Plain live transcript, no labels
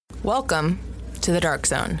Welcome to the Dark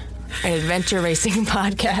Zone, an adventure racing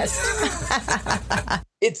podcast.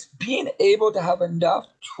 It's being able to have enough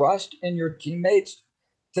trust in your teammates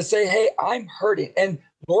to say, hey, I'm hurting. And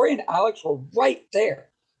Lori and Alex were right there.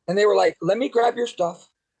 And they were like, let me grab your stuff.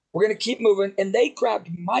 We're going to keep moving. And they grabbed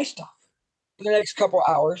my stuff for the next couple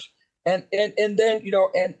hours. And then, and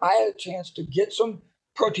I had a chance to get some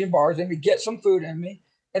protein bars in me, get some food in me.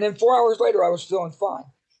 And then 4 hours later, I was feeling fine.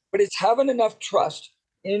 But it's having enough trust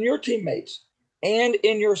in your teammates and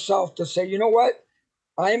in yourself to say, you know what?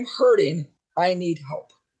 I'm hurting. I need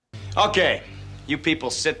help. Okay, you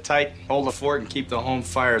people sit tight, hold the fort, and keep the home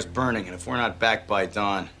fires burning. And if we're not back by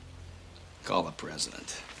dawn, call the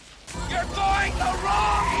president. You're going the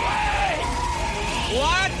wrong way!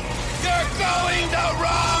 What? You're going the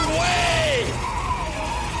wrong way!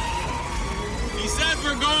 He says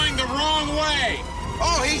we're going the wrong way.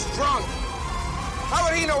 Oh, he's drunk. How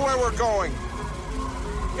would he know where we're going?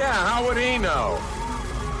 Yeah, how would he know?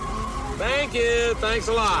 Thank you. Thanks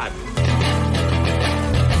a lot.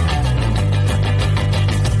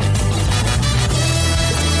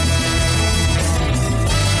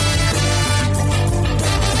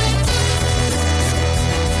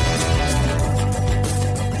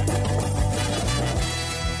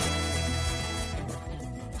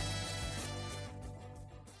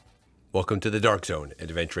 Welcome to the Dark Zone, an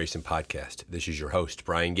adventure racing podcast. This is your host,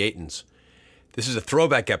 Brian Gatens. This is a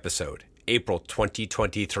throwback episode, April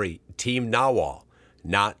 2023. Team NAWWAL,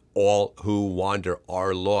 not all who wander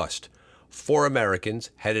are lost. 4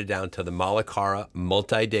 Americans headed down to the Malacara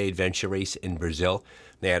multi-day adventure race in Brazil.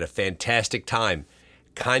 They had a fantastic time.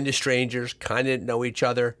 Kind of strangers, kind of didn't know each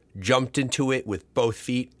other, jumped into it with both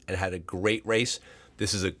feet and had a great race.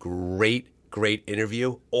 This is a great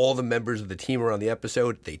interview. All the members of the team are on the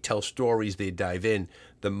episode. They tell stories, they dive in,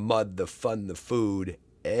 the mud, the fun, the food,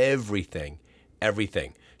 everything.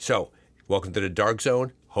 So, welcome to the Dark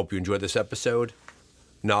Zone. Hope you enjoyed this episode.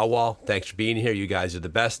 NAWWAL, thanks for being here. You guys are the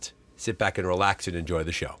best. Sit back and relax and enjoy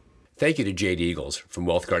the show. Thank you to Jade Eagles from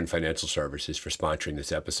Wealth Garden Financial Services for sponsoring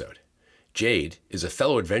this episode. Jade is a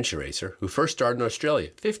fellow adventure racer who first started in Australia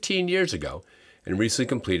 15 years ago and recently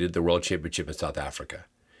completed the World Championship in South Africa.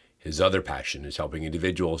 His other passion is helping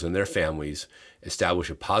individuals and their families establish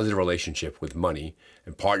a positive relationship with money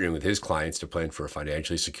and partnering with his clients to plan for a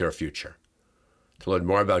financially secure future. To learn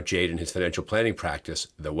more about Jade and his financial planning practice,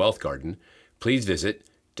 The Wealth Garden, please visit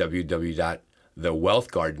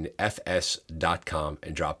www.thewealthgardenfs.com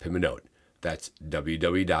and drop him a note. That's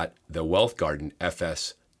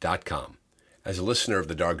www.thewealthgardenfs.com. As a listener of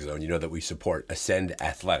the Dark Zone, you know that we support Ascend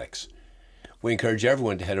Athletics. We encourage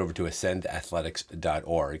everyone to head over to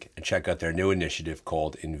ascendathletics.org and check out their new initiative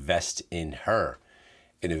called Invest in Her,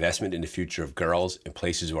 an investment in the future of girls in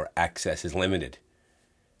places where access is limited.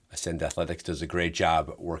 Ascend Athletics does a great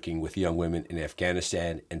job working with young women in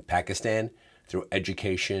Afghanistan and Pakistan through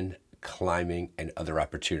education, climbing, and other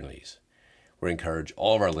opportunities. We encourage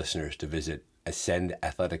all of our listeners to visit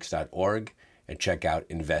ascendathletics.org and check out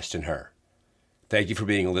Invest in Her. Thank you for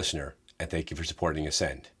being a listener, and thank you for supporting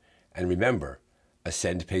Ascend. And remember,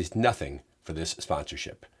 Ascend pays nothing for this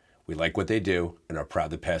sponsorship. We like what they do and are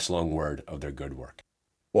proud to pass along word of their good work.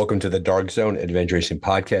 Welcome to the Dark Zone Adventure Racing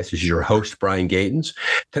Podcast. This is your host, Brian Gatens.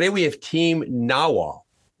 Today we have Team NAWWAL.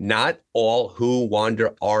 Not all who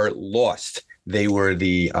wander are lost. They were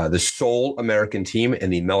the sole American team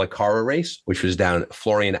in the Malacara race, which was down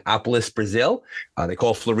Florianópolis, Brazil. They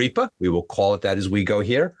call it Floripa. We will call it that as we go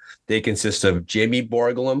here. They consist of Jamie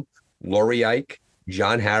Borglum, Lori Ike,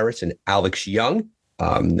 John Harris, and Alex Young.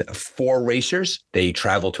 4 racers. They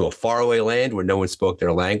traveled to a faraway land where no one spoke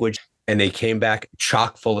their language. And they came back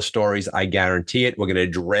chock full of stories. I guarantee it. We're going to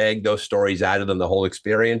drag those stories out of them, the whole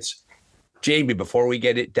experience. Jamie, before we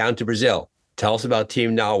get it down to Brazil, tell us about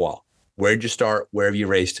Team NAWWAL. Where'd you start? Where have you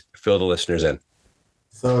raced? Fill the listeners in.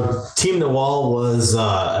 So Team NAWWAL was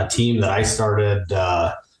a team that I started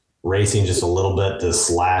racing just a little bit this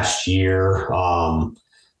last year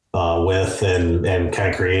with and kind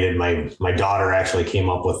of created. My daughter actually came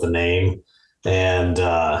up with the name. And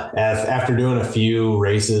after doing a few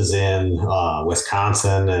races in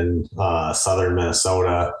Wisconsin and southern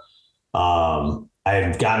Minnesota, I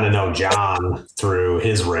had gotten to know John through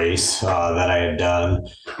his race that I had done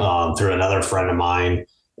through another friend of mine.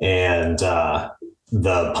 And the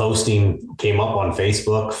posting came up on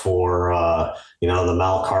Facebook for, the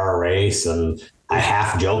Malacara race. And I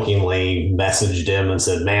half jokingly messaged him and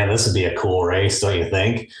said, man, this would be a cool race, don't you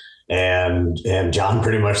think? And John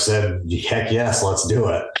pretty much said, heck yes, let's do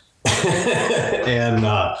it. And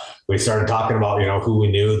we started talking about, who we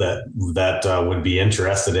knew that would be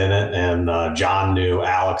interested in it. And John knew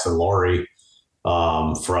Alex and Lori.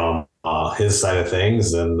 from his side of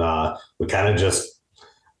things. And we kind of just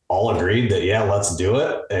all agreed that, yeah, let's do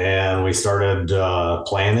it. And we started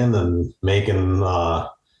planning and making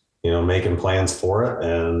plans for it.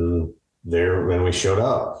 And when we showed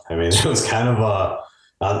up, I mean, it was kind of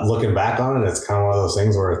looking back on it, it's kind of one of those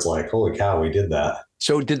things where it's like, holy cow, we did that.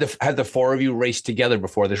 So had the four of you race together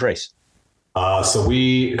before this race? So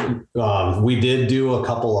we did do a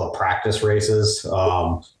couple of practice races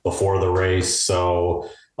before the race. So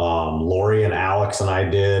Lori and Alex and I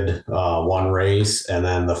did one race, and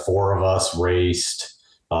then the four of us raced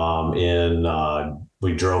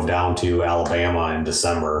we drove down to Alabama in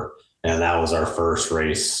December, and that was our first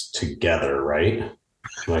race together, right?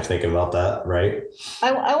 Am I thinking about that right?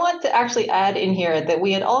 I want to actually add in here that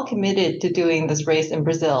we had all committed to doing this race in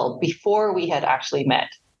Brazil before we had actually met.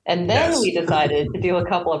 And then we decided to do a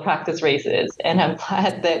couple of practice races, and I'm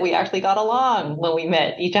glad that we actually got along when we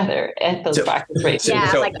met each other at those practice races.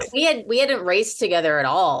 Yeah, like we hadn't raced together at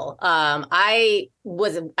all. I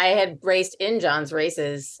had raced in John's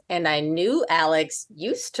races, and I knew Alex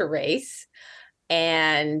used to race.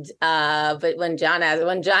 And but when John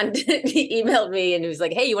emailed me and he was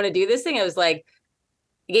like, "Hey, you want to do this thing?" I was like,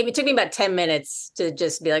 it took me about 10 minutes to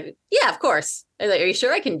just be like, "Yeah, of course." I was like, "Are you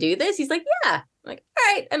sure I can do this?" He's like, "Yeah." I'm like,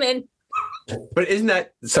 "All right, I'm in." But isn't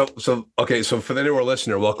that so? Okay, so for the newer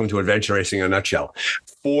listener, welcome to Adventure Racing in a nutshell.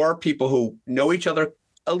 For people who know each other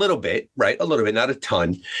a little bit, right? A little bit, not a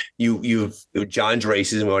ton. You've John's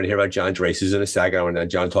races, and we want to hear about John's races in a second. I want to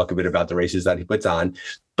John talk a bit about the races that he puts on.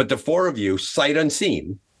 But the four of you, sight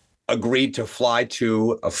unseen, agreed to fly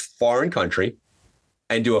to a foreign country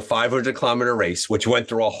and do a 500-kilometer race, which went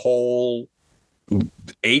through a whole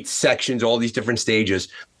 8 sections, all these different stages.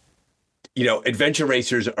 You know, adventure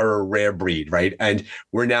racers are a rare breed, right? And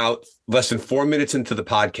we're now less than 4 minutes into the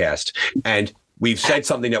podcast, and we've said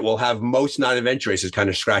something that will have most non-adventure racers kind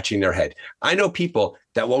of scratching their head. I know people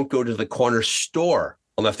that won't go to the corner store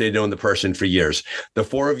unless they've known the person for years. The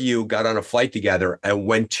four of you got on a flight together and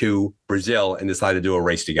went to Brazil and decided to do a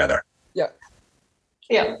race together. Yeah.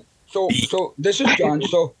 Yeah. So this is John.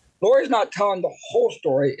 So Lori's not telling the whole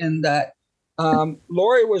story in that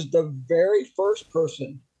Lori was the very first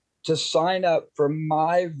person to sign up for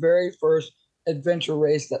my very first adventure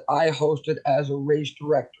race that I hosted as a race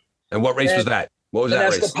director. And what race was that? What was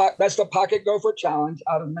that race? That's the Pocket Gopher Challenge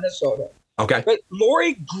out of Minnesota. Okay. But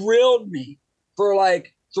Lori grilled me for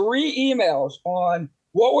like 3 emails on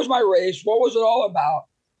what was my race, what was it all about.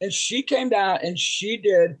 And she came down and she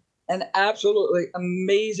did an absolutely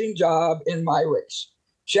amazing job in my race.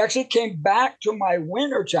 She actually came back to my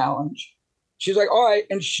winter challenge. She's like, all right.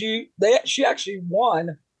 And she actually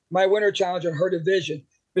won my winter challenge in her division.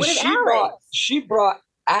 But she brought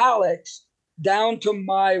Alex down to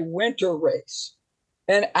my winter race.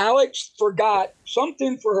 And Alex forgot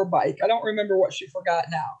something for her bike. I don't remember what she forgot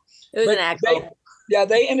now. It was an axle.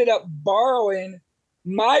 They ended up borrowing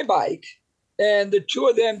my bike, and the two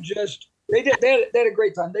of them they had a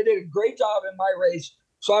great time. They did a great job in my race.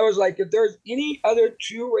 So I was like, if there's any other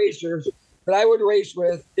 2 racers that I would race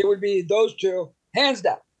with, it would be those 2, hands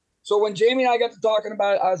down. So when Jamie and I got to talking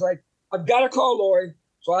about it, I was like, I've got to call Lori.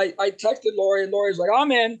 So I texted Lori, and Lori's like,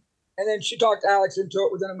 I'm in. And then she talked Alex into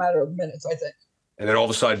it within a matter of minutes, I think. And then all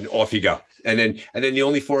of a sudden, off you go. And then the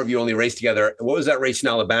only 4 of you only raced together. What was that race in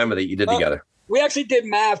Alabama that you did together? We actually did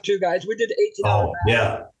MAV too, guys. We did 18 hour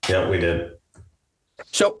MAV. Yeah, we did.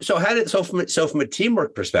 So from a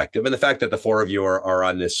teamwork perspective, and the fact that the 4 of you are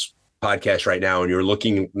on this podcast right now and you're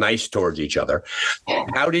looking nice towards each other,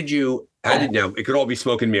 how did now it could all be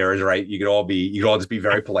smoke and mirrors, right? You could all just be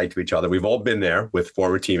very polite to each other. We've all been there with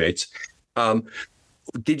former teammates.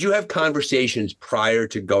 Did you have conversations prior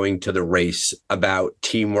to going to the race about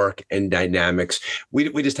teamwork and dynamics? We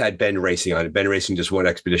just had Ben Racing on it. Ben Racing just won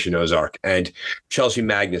Expedition Ozark. And Chelsea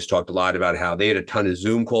Magnus talked a lot about how they had a ton of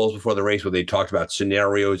Zoom calls before the race where they talked about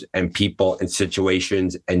scenarios and people and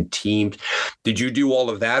situations and teams. Did you do all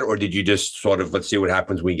of that, or did you just sort of, let's see what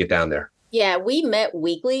happens when we get down there? Yeah, we met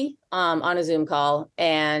weekly on a Zoom call,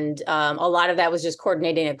 and a lot of that was just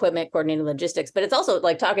coordinating equipment, coordinating logistics, but it's also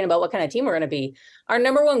like talking about what kind of team we're going to be. Our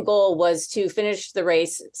number one goal was to finish the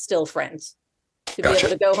race still friends, to be able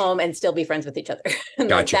to go home and still be friends with each other.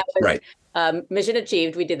 Gotcha. That was, mission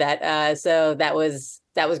achieved. We did that. So that was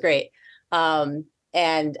great.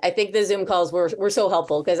 And I think the Zoom calls were so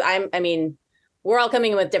helpful because we're all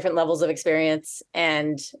coming in with different levels of experience,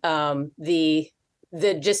 and the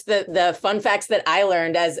fun facts that I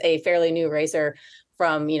learned as a fairly new racer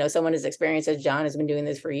from, someone as experienced as John has been doing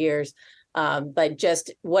this for years. But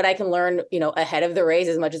just what I can learn, ahead of the race,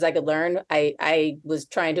 as much as I could learn, I was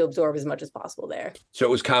trying to absorb as much as possible there. So it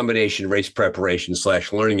was combination race preparation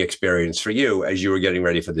 / learning experience for you as you were getting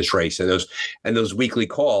ready for this race. And those weekly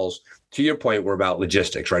calls, to your point, were about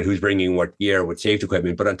logistics, right? Who's bringing what gear, what safety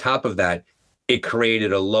equipment. But on top of that, it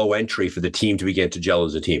created a low entry for the team to begin to gel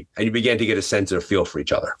as a team. And you began to get a sense of feel for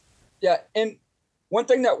each other. Yeah. And one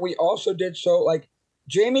thing that we also did, so like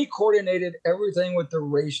Jamie coordinated everything with the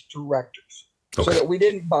race directors so that we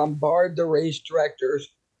didn't bombard the race directors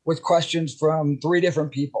with questions from 3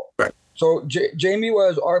 different people. Right. So Jamie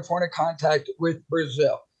was our point of contact with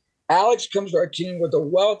Brazil. Alex comes to our team with a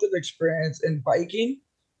wealth of experience in biking.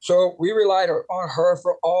 So we relied on her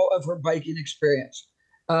for all of her biking experience.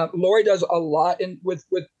 Lori does a lot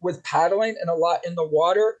with paddling and a lot in the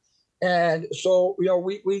water. And so,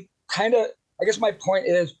 we kind of, I guess my point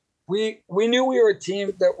is we knew we were a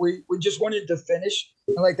team that we just wanted to finish.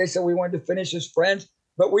 And like they said, we wanted to finish as friends,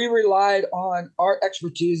 but we relied on our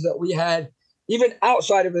expertise that we had even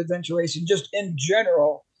outside of adventure racing, just in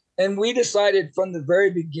general. And we decided from the very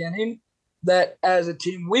beginning that as a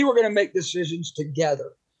team, we were going to make decisions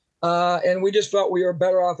together. And we just felt we were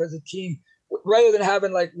better off as a team rather than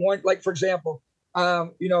having like one, like for example,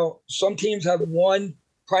 some teams have one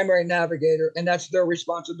primary navigator and that's their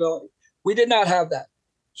responsibility. We did not have that.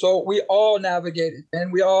 So we all navigated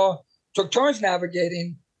and we all took turns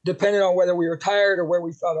navigating depending on whether we were tired or where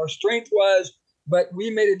we felt our strength was. But we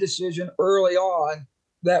made a decision early on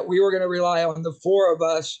that we were going to rely on the 4 of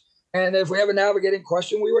us. And if we have a navigating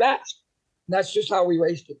question, we would ask. And that's just how we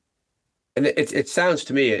raced it. And it sounds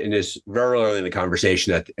to me in this very early in the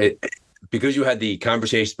conversation that because you had the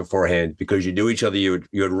conversations beforehand, because you knew each other, you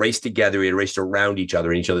had raced together, you had raced around each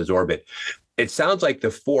other in each other's orbit. It sounds like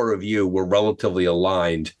the 4 of you were relatively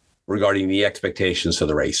aligned regarding the expectations of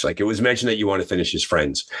the race. Like it was mentioned that you want to finish as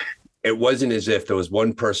friends. It wasn't as if there was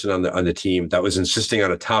one person on the team that was insisting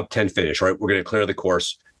on a top 10 finish, right? We're going to clear the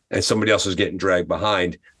course and somebody else is getting dragged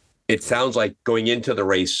behind. It sounds like going into the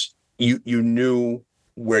race, you knew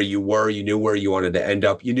where you were, you knew where you wanted to end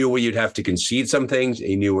up, you knew where you'd have to concede some things, and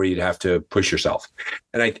you knew where you'd have to push yourself.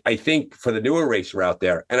 And I think for the newer racer out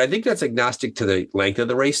there, and I think that's agnostic to the length of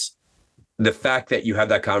the race, the fact that you have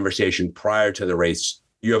that conversation prior to the race,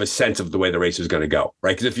 you have a sense of the way the race is going to go,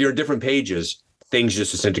 right? Because if you're at different pages, things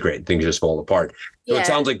just disintegrate, things just fall apart. So It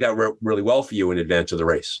sounds like that worked really well for you in advance of the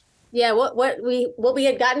race. Yeah, what we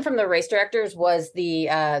had gotten from the race directors was the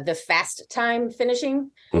fast time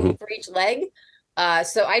finishing for each leg.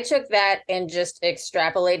 So I took that and just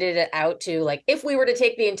extrapolated it out to like, if we were to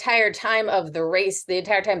take the entire time of the race, the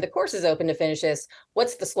entire time the course is open to finish this,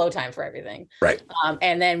 what's the slow time for everything? Right.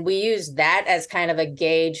 And then we use that as kind of a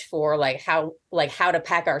gauge for how to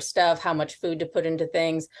pack our stuff, how much food to put into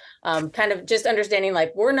things, kind of just understanding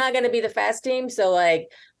like, we're not going to be the fast team. So like,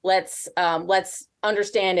 let's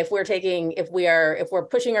understand if we're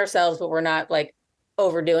pushing ourselves, but we're not like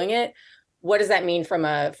overdoing it. What does that mean from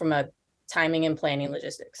a timing and planning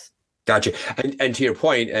logistics? Gotcha. And to your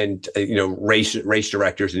point, and race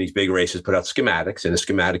directors in these big races put out schematics, and a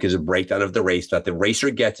schematic is a breakdown of the race that the racer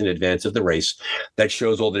gets in advance of the race that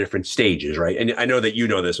shows all the different stages, right? And I know that you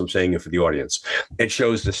know this, I'm saying it for the audience. It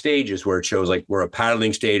shows the stages where it shows like where a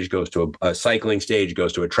paddling stage goes to a cycling stage,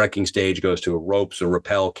 goes to a trekking stage, goes to a ropes or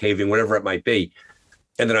rappel, caving, whatever it might be.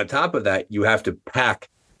 And then on top of that, you have to pack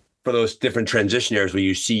for those different transition areas where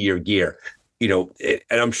you see your gear. And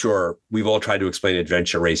I'm sure we've all tried to explain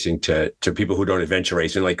adventure racing to people who don't adventure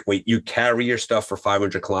race. And like, wait, you carry your stuff for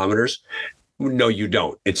 500 kilometers? No, you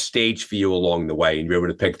don't. It's staged for you along the way, and you're able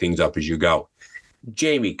to pick things up as you go.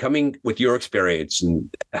 Jamie, coming with your experience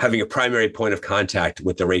and having a primary point of contact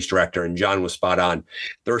with the race director, and John was spot on.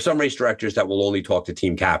 There are some race directors that will only talk to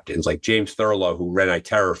team captains, like James Thurlow, who ran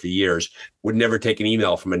iTerra for years, would never take an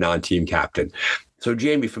email from a non-team captain. So,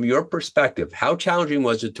 Jamie, from your perspective, how challenging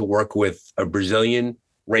was it to work with a Brazilian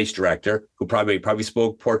race director who probably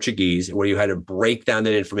spoke Portuguese, where you had to break down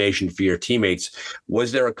that information for your teammates?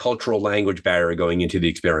 Was there a cultural language barrier going into the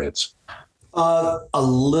experience? A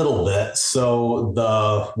little bit. So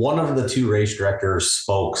one of the 2 race directors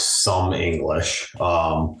spoke some English,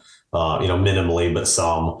 minimally, but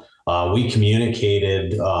some. We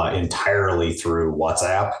communicated entirely through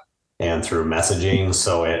WhatsApp and through messaging.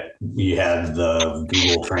 So we had the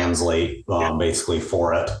Google Translate basically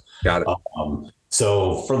for it. Got it.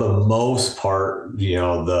 So for the most part,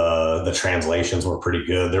 the translations were pretty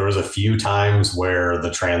good. There was a few times where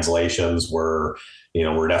the translations were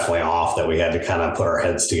definitely off, that we had to kind of put our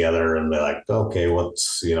heads together and be like, okay, what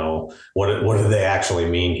do they actually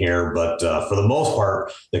mean here? But for the most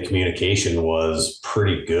part, the communication was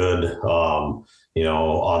pretty good.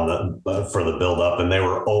 on for the build up, and they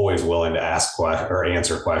were always willing to ask or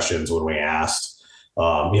answer questions when we asked.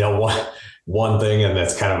 One thing, and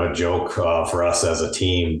that's kind of a joke for us as a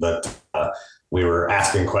team, but we were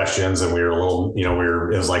asking questions, and we were a little,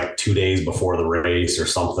 it was like 2 days before the race or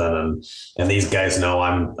something, and these guys know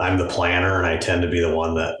I'm the planner, and I tend to be the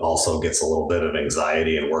one that also gets a little bit of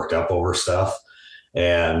anxiety and worked up over stuff.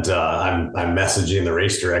 And I'm messaging the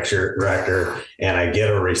race director, and I get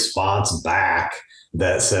a response back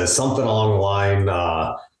that says something along the line,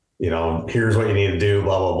 here's what you need to do,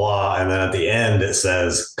 blah, blah, blah. And then at the end, it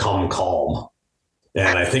says, come calm.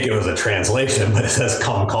 And I think it was a translation, but it says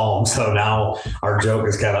come calm. So now our joke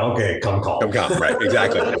is kind of, okay, come calm. Come calm, right,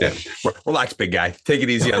 exactly. Yeah. Relax, big guy. Take it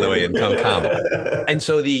easy on the way and come calm. And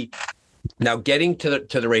so now getting to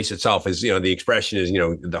the race itself is, the expression is,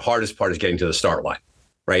 the hardest part is getting to the start line,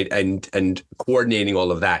 right? And coordinating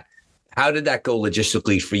all of that. How did that go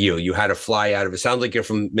logistically for you? You had to fly out of, it sounds like you're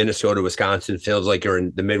from Minnesota, Wisconsin. It feels like you're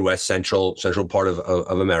in the Midwest, central part of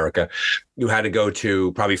America. You had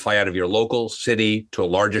to probably fly out of your local city to a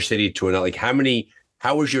larger city to another. Like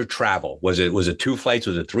how was your travel? Was it 2 flights?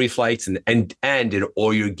 Was it 3 flights? And did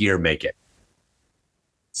all your gear make it?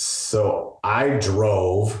 So I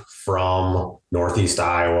drove from Northeast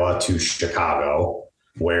Iowa to Chicago,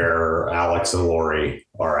 where Alex and Lori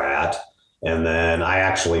are at. And then I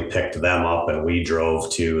actually picked them up, and we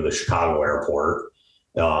drove to the Chicago airport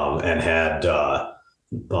and had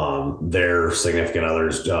their significant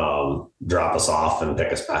others drop us off and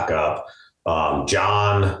pick us back up.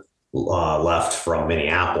 John left from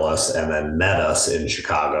Minneapolis and then met us in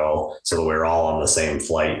Chicago, so that we were all on the same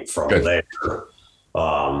flight from there.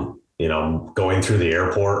 Going through the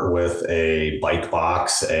airport with a bike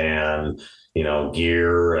box and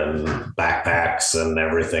gear and backpacks and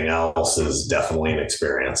everything else is definitely an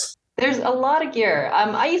experience. There's a lot of gear.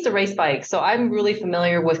 I used to race bikes, so I'm really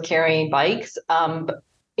familiar with carrying bikes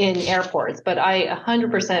in airports, but I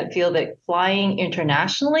 100% feel that flying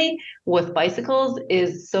internationally with bicycles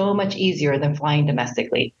is so much easier than flying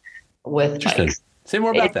domestically with bikes. Say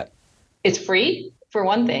more about that. It's free, for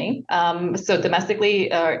one thing. So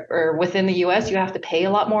domestically or within the US, you have to pay a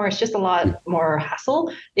lot more. It's just a lot more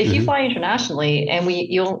hassle. If you fly internationally, and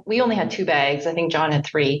we only had 2 bags. I think John had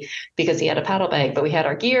 3 because he had a paddle bag, but we had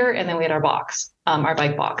our gear and then we had our box, our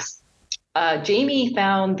bike box. Jamie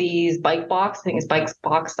found these bike box, I think it's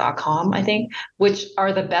bikebox.com, which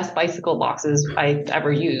are the best bicycle boxes I've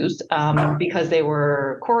ever used because they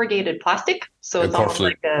were corrugated plastic. So it's almost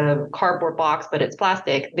like a cardboard box, but it's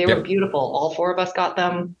plastic. They were beautiful. All 4 of us got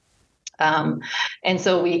them. And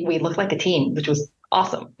so we looked like a team, which was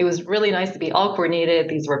awesome. It was really nice to be all coordinated.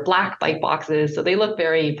 These were black bike boxes, so they look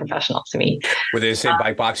very professional to me. Were they the same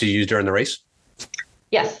bike boxes you used during the race?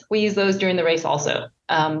 Yes, we use those during the race also.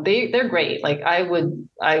 They're great. Like I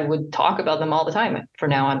would talk about them all the time from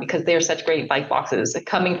now on because they're such great bike boxes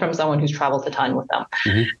coming from someone who's traveled a ton with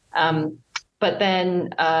them. But then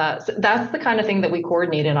so that's the kind of thing that we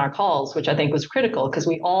coordinate in our calls, which I think was critical because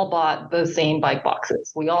we all bought the same bike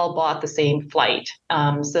boxes. We all bought the same flight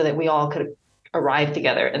so that we all could arrive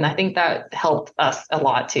together. And I think that helped us a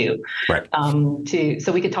lot too, right?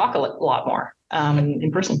 So we could talk a lot more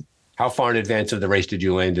in person. How far in advance of the race did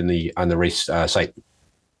you land on the race site?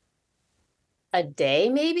 A day,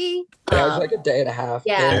 maybe. Yeah, it was like a day and a half.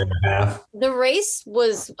 Yeah. The race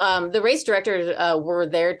was the race directors were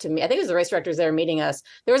there to meet. I think it was the race directors there meeting us.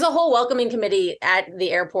 There was a whole welcoming committee at the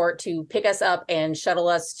airport to pick us up and shuttle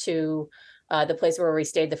us to the place where we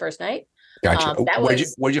stayed the first night. Gotcha.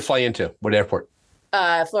 Where'd you fly into? What airport?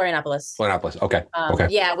 Florianopolis. Florianopolis. Okay. Okay.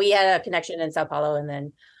 Yeah, we had a connection in Sao Paulo and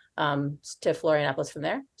then to Florianopolis from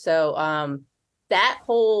there. So that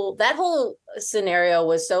whole scenario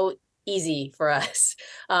was so easy for us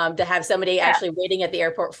to have somebody actually waiting at the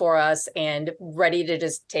airport for us and ready to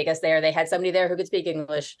just take us there. They had somebody there who could speak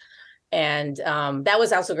English, and that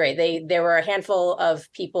was also great. There were a handful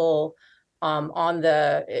of people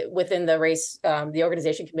within the race, the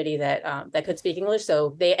organization committee that could speak English.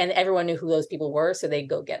 So everyone knew who those people were, so they'd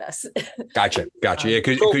go get us. Gotcha. Yeah,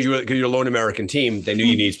 because you're a lone American team, they knew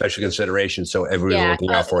you need special consideration, so everyone was looking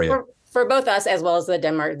out for you. For both us as well as the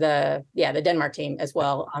Denmark team as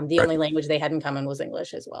well. The only language they had in common was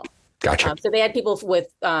English as well. Gotcha. So they had people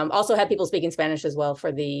also had people speaking Spanish as well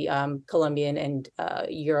for the Colombian and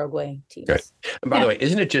Uruguay teams. Good. And by the way,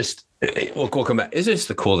 isn't it just, we'll come back, isn't it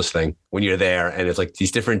the coolest thing when you're there and it's like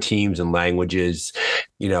these different teams and languages?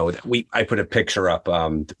 I put a picture up.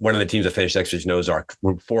 One of the teams that finished next to Ozark,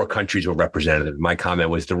 4 countries were represented. My comment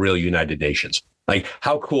was the real United Nations. Like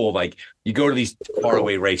how cool, like you go to these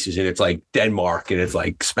faraway races and it's like Denmark and it's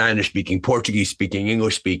like Spanish speaking, Portuguese speaking,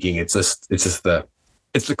 English speaking. It's the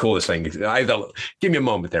coolest thing. Give me a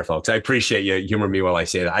moment there, folks. I appreciate you humor me while I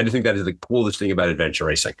say that. I just think that is the coolest thing about adventure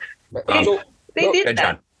racing. They did that.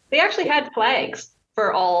 John. They actually had flags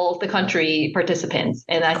for all the country participants.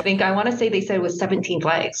 And I want to say they said it was 17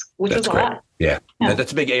 flags, which was a lot. Yeah.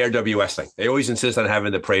 That's a big ARWS thing. They always insist on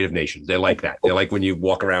having the Parade of Nations. They like that. They like when you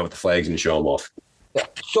walk around with the flags and show them off. Yeah.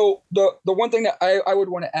 So the one thing that I would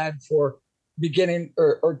want to add for beginning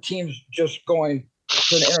or teams just going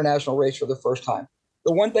to an international race for the first time,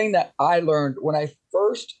 the one thing that I learned when I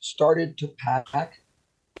first started to pack,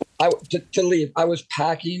 to leave, I was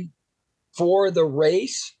packing for the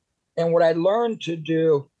race. And what I learned to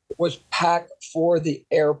do was pack for the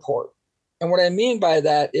airport. And what I mean by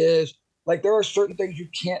that is, like, there are certain things you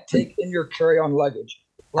can't take in your carry-on luggage,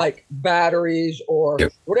 like batteries or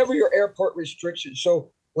whatever your airport restrictions.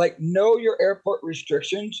 So, like, know your airport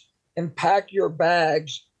restrictions and pack your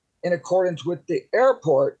bags in accordance with the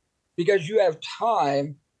airport, because you have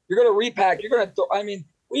time. You're going to repack. You're going to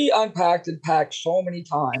we unpacked and packed so many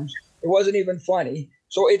times. It wasn't even funny.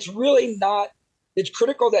 So it's really not. It's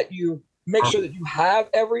critical that you make sure that you have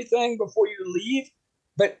everything before you leave,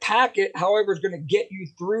 but pack it however is going to get you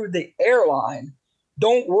through the airline.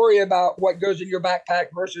 Don't worry about what goes in your backpack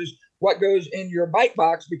versus what goes in your bike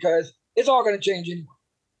box, because it's all going to change anyway.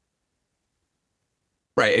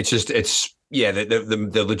 Right.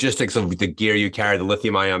 The logistics of the gear you carry, the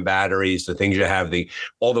lithium ion batteries, the things you have,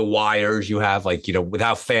 all the wires you have, like,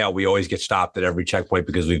 without fail, we always get stopped at every checkpoint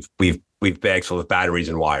because we've bags full of batteries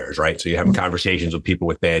and wires, right? So you have conversations with people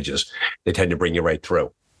with badges. They tend to bring you right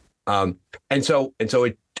through. And so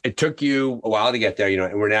it took you a while to get there,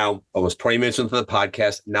 and we're now almost 20 minutes into the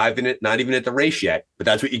podcast, not even at the race yet, but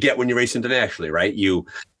that's what you get when you race internationally, right? You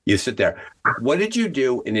sit there. What did you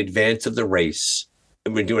do in advance of the race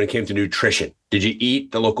when it came to nutrition? Did you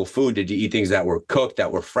eat the local food? Did you eat things that were cooked,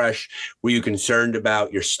 that were fresh? Were you concerned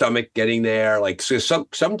about your stomach getting there? Like, so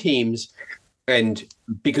some teams, and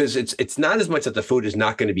because it's not as much that the food is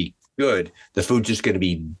not going to be good, the food's just going to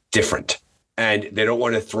be different. And they don't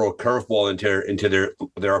want to throw a curveball into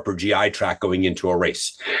their upper GI tract going into a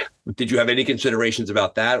race. Did you have any considerations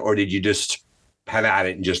about that, or did you just have at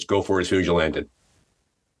it and just go for it as soon as you landed?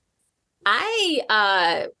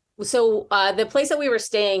 So the place that we were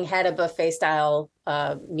staying had a buffet style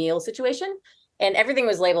meal situation, and everything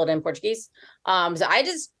was labeled in Portuguese. So I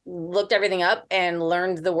just looked everything up and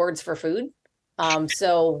learned the words for food.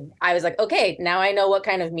 So I was like, okay, now I know what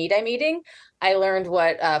kind of meat I'm eating. I learned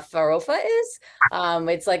what farofa is.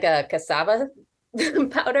 It's like a cassava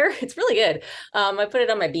powder. It's really good. I put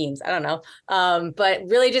it on my beans. I don't know. But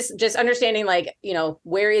really just understanding, like,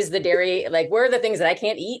 where is the dairy? Like, where are the things that I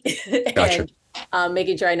can't eat? Gotcha. And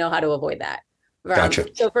making sure I know how to avoid that. Gotcha.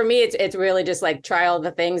 So for me, it's really just like try all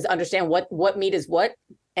the things, understand what meat is what,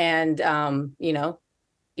 and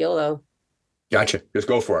YOLO. Gotcha. Just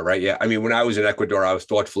go for it, right? Yeah. I mean, when I was in Ecuador, I was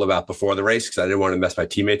thoughtful about before the race because I didn't want to mess my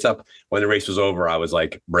teammates up. When the race was over, I was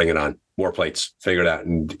like, bring it on. More plates. Figure it out.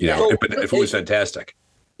 And, it was fantastic.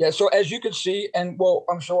 Yeah. So as you can see, and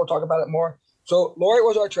I'm sure we'll talk about it more. So Lori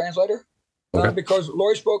was our translator because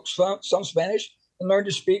Lori spoke some Spanish and learned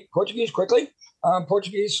to speak Portuguese quickly,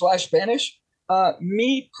 Portuguese/Spanish.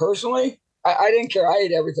 Me personally, I didn't care. I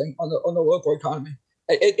ate everything on the local economy.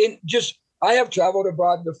 I have traveled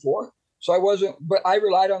abroad before. So I wasn't, but I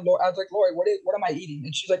relied on Lori. I was like, Lori, what am I eating?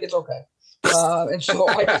 And she's like, it's okay. And so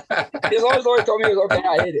as long as Lori told me it was okay,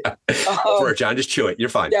 I ate it. For it, John, just chew it. You're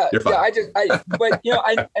fine. Yeah, you're fine.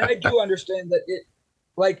 I do understand that it,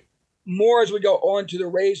 like, more as we go on to the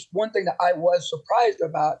race. One thing that I was surprised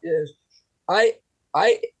about is I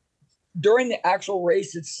during the actual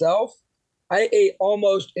race itself, I ate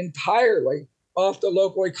almost entirely off the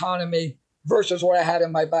local economy versus what I had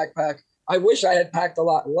in my backpack. I wish I had packed a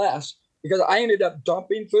lot less, because I ended up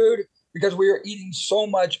dumping food because we were eating so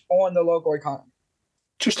much on the local economy.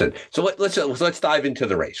 Interesting. So let's dive into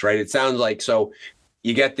the race, right? It sounds like, so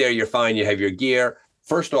you get there, you're fine, you have your gear.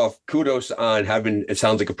 First off, kudos on having, it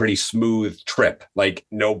sounds like a pretty smooth trip, like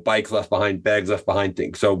no bikes left behind, bags left behind,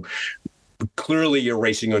 things. So clearly you're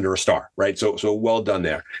racing under a star, right? So well done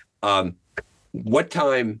there. What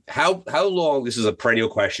time, how long, this is a perennial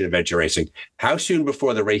question, adventure racing, how soon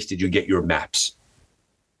before the race did you get your maps?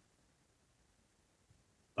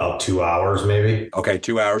 About 2 hours, maybe. Okay,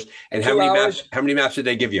 2 hours. And how many maps did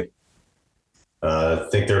they give you? I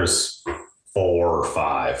think there's 4 or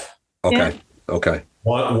 5. Okay. Yeah. Okay.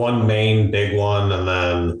 One main big one, and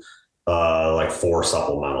then like 4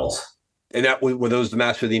 supplementals. And were those the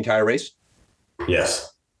maps for the entire race?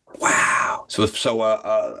 Yes. Wow.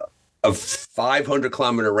 A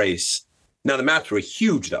 500-kilometer race. Now the maps were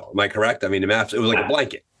huge, though. Am I correct? I mean, the maps, it was like a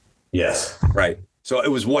blanket. Yes. Right. So it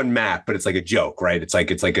was one map, but it's like a joke, right? It's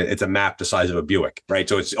a map the size of a Buick, right?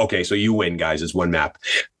 So it's okay. So you win, guys. It's one map.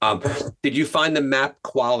 Did you find the map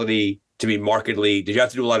quality to be markedly? Did you have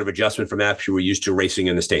to do a lot of adjustment for maps you were used to racing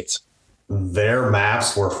in the States? Their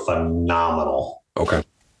maps were phenomenal. Okay.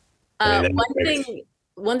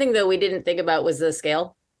 One thing though we didn't think about was the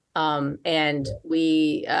scale. And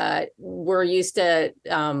we were used to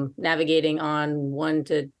navigating on 1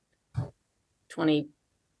 to 20.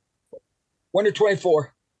 1 to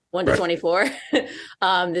 24. 1 to 24.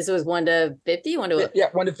 This was 1 to 50. 1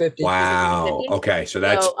 to 50. Wow. Okay, so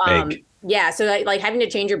that's big. Yeah, so like having to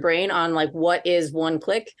change your brain on like what is one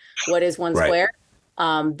click, what is one square.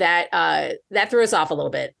 That threw us off a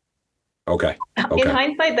little bit. Okay. In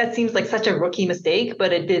hindsight, that seems like such a rookie mistake,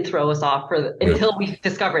 but it did throw us off until we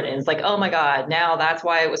discovered it. It's like, oh my God, now that's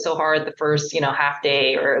why it was so hard the first, half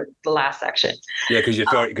day or the last section. Yeah, because you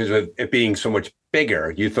thought, because of it being so much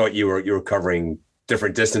bigger, you thought you were covering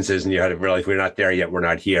different distances, and you had to realize we're not there yet. We're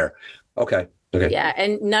not here. Okay. Yeah,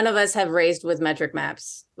 and none of us have raced with metric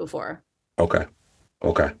maps before. Okay.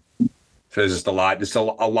 So there's just a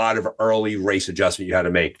lot of early race adjustment you had to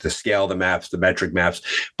make, the scale, the maps, the metric maps.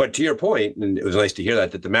 But to your point, and it was nice to hear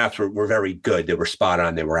that the maps were very good. They were spot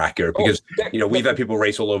on. They were accurate because, we've had people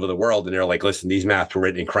race all over the world and they're like, listen, these maps were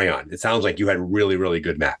written in crayon. It sounds like you had really, really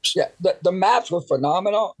good maps. Yeah, the maps were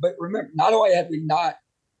phenomenal. But remember, not only had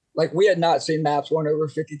we had not seen maps going over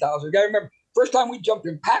 50,000. You got to remember, first time we jumped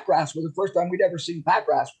in pack rafts was the first time we'd ever seen pack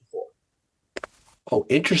rafts before. Oh,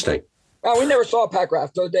 interesting. We never saw a pack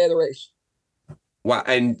raft the day of the race. Wow.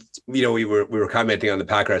 And, we were commenting on the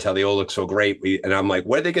pack rafts, how they all look so great. And I'm like,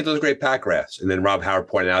 where did they get those great pack rafts? And then Rob Howard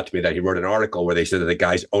pointed out to me that he wrote an article where they said that the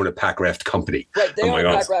guys own a pack raft company. Right. They own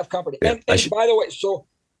a pack raft company. Yeah, and by the way, so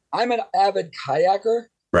I'm an avid kayaker.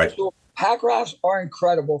 Right. So pack rafts are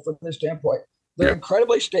incredible from this standpoint. They're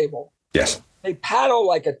incredibly stable. Yes. They paddle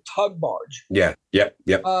like a tug barge. Yeah. Yep.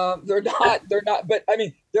 They're not, but I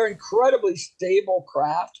mean, they're incredibly stable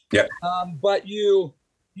craft. Yeah. But you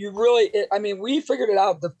really, we figured it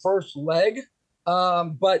out the first leg,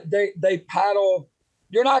 but they paddle.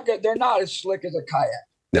 They're not as slick as a kayak.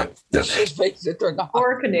 No. Just face it, they're not.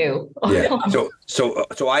 Or a canoe. Yeah.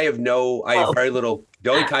 So I have very little.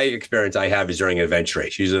 The only kayak experience I have is during an adventure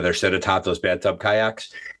race. Usually they're set atop those bathtub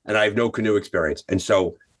kayaks, and I have no canoe experience. And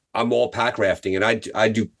so I'm all pack rafting, and I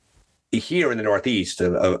do. Here in the Northeast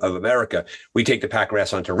of America, we take the pack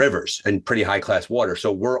rafts onto rivers and pretty high class water.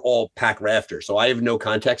 So we're all pack rafters. So I have no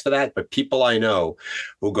context to that, but people I know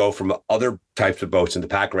who go from other types of boats into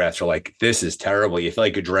pack rafts are like, this is terrible. You feel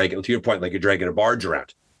like you're dragging, to your point, like you're dragging a barge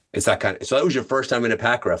around. It's that kind of, so that was your first time in a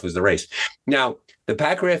pack raft was the race. Now, the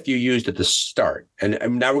pack raft you used at the start, and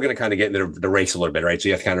now we're going to kind of get into the race a little bit, right? So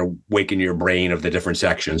you have to kind of waken your brain of the different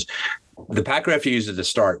sections. The pack raft you used at the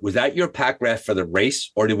start, was that your pack raft for the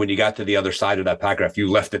race? Or did when you got to the other side of that pack raft,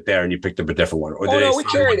 you left it there and you picked up a different one? Or we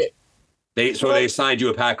carried it. They assigned you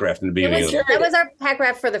a pack raft in the beginning. That was our pack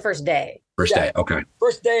raft for the first day. First day, okay.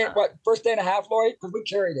 First day and a half, Lori? Because we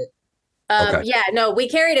carried it. Okay. Yeah, no, we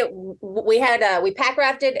carried it. We had we pack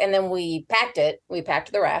rafted and then we packed it. We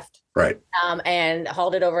packed the raft. Right. And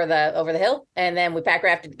hauled it over the hill, and then we pack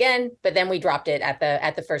rafted again, but then we dropped it at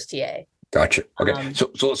the first TA. Gotcha. Okay.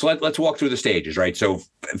 So let's walk through the stages, right? So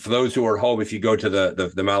for those who are at home, if you go to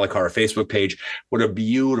the Malacara Facebook page, what a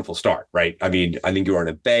beautiful start, right? I mean, I think you were on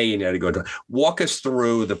a bay and you had to go to walk us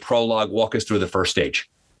through the prologue, walk us through the first stage.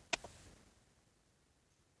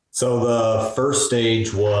 So the first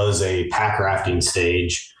stage was a pack rafting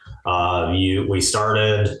stage. We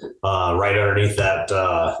started right underneath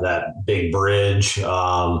that big bridge.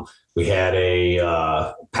 We had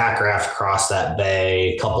a pack raft across that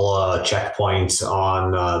bay, a couple of checkpoints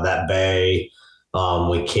on that bay.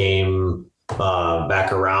 We came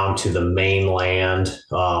back around to the mainland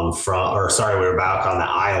we were back on the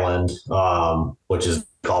island, which is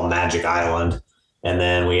called Magic Island. And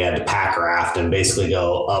then we had to pack raft and basically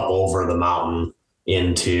go up over the mountain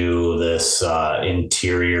into this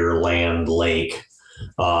interior land lake.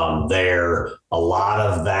 There, a lot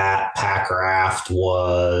of that pack raft a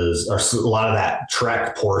lot of that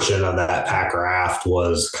trek portion of that pack raft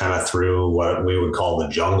was kind of through what we would call the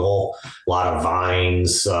jungle, a lot of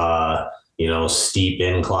vines, steep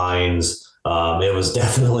inclines. It was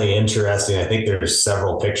definitely interesting. I think there's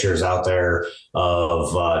several pictures out there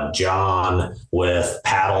of John with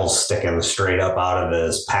paddles sticking straight up out of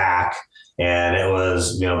his pack. And it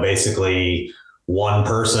was, basically one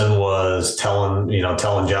person was telling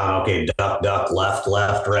John, okay, duck, left,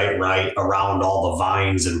 right, around all the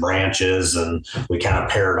vines and branches. And we kind of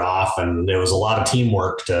paired off, and it was a lot of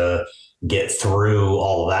teamwork to get through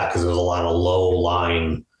all of that because there was a lot of low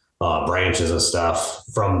lying branches and stuff.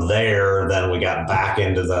 From there, then we got back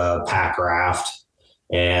into the pack raft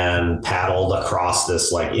and paddled across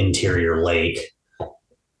this like interior lake.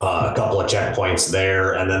 A couple of checkpoints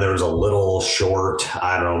there. And then there was a little short,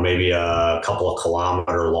 I don't know, maybe a couple of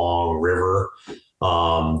kilometer long river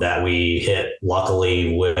that we hit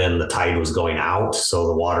luckily when the tide was going out. So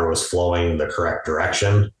the water was flowing the correct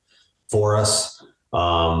direction for us.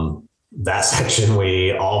 That section,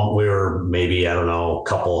 we were maybe, I don't know, a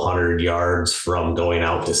couple 100 yards from going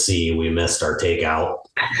out to sea. We missed our takeout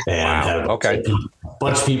and had a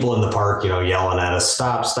bunch of people in the park, yelling at us,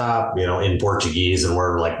 stop, in Portuguese. And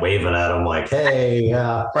we're like waving at them like, hey,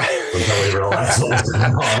 until we realized what was going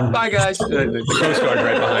on. Bye, guys. The Coast Guard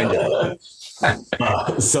right behind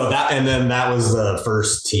you. So that was the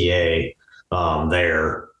first TA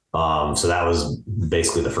there. So that was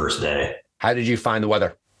basically the first day. How did you find the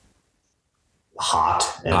weather?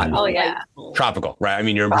 Hot. And Oh yeah. Tropical, right? I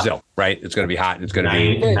mean, you're in Brazil, right? It's going to be hot. And it's going to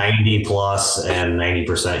be 90 plus and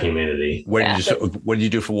 90% humidity. What did you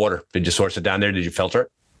do for water? Did you source it down there? Did you filter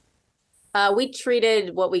it? We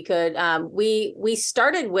treated what we could. We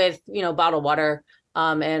started with, bottled water,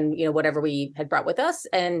 and, whatever we had brought with us.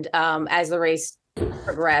 And as the race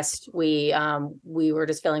progressed, we were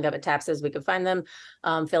just filling up at taps as we could find them,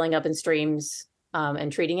 filling up in streams,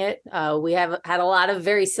 and treating it. We have had a lot of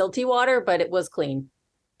very silty water, but it was clean.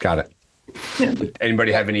 Got it. Did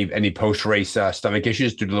anybody have any post-race stomach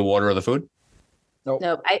issues due to the water or the food? Nope.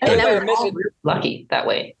 I think we're lucky that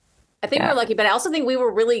way. I think we're lucky, but I also think we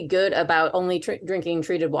were really good about only drinking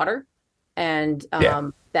treated water. And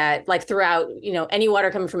that like throughout, any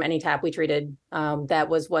water coming from any tap we treated, that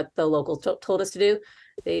was what the locals told us to do.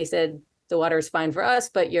 They said, the water is fine for us,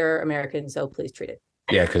 but you're American, so please treat it.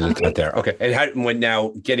 Yeah, because it's not there. Okay. And when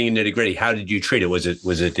now getting into the gritty, how did you treat it? Was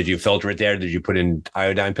it, did you filter it there? Did you put in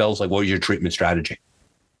iodine pills? Like, what was your treatment strategy?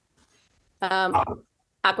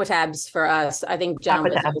 Aquatabs for us. I think John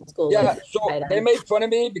was in school. Yeah, so they made fun of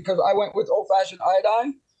me because I went with old-fashioned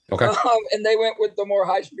iodine. Okay. And they went with the more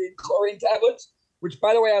high-speed chlorine tablets, which,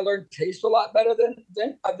 by the way, I learned taste a lot better than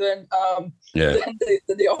the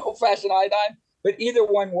old-fashioned iodine. But either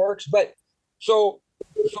one works. But so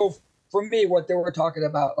for me, what they were talking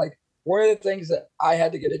about, like one of the things that I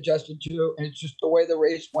had to get adjusted to, and it's just the way the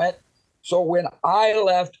race went. So when I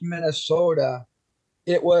left Minnesota,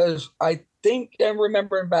 it was, I think I'm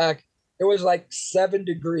remembering back, it was like 7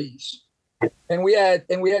 degrees, and we had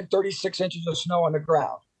 36 inches of snow on the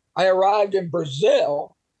ground. I arrived in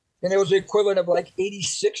Brazil, and it was the equivalent of like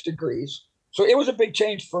 86 degrees. So it was a big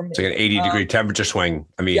change for me. It's like an 80-degree temperature swing.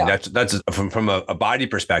 I mean, that's from a body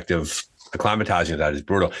perspective. Acclimatizing to that is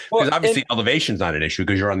brutal because obviously elevation's not an issue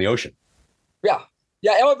because you're on the ocean. Yeah,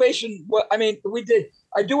 elevation. Well, I mean, we did.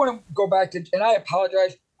 I do want to go back to, and I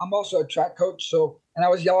apologize. I'm also a track coach, and I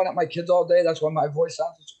was yelling at my kids all day. That's why my voice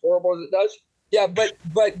sounds as horrible as it does. Yeah,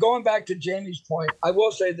 but going back to Jamie's point, I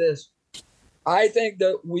will say this. I think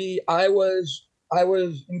that I was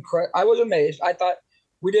amazed. I thought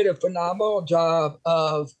we did a phenomenal job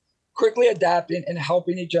of quickly adapting and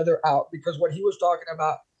helping each other out because what he was talking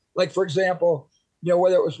about. Like, for example,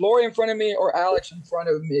 whether it was Lori in front of me or Alex in front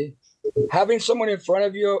of me, having someone in front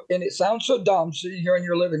of you, and it sounds so dumb sitting here in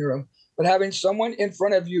your living room, but having someone in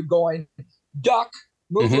front of you going, duck,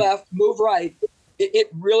 move left, move right, it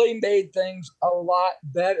really made things a lot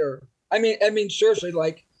better. I mean, seriously,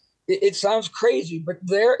 like, it sounds crazy, but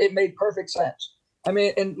it made perfect sense. I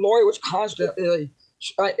mean, and Lori was constantly,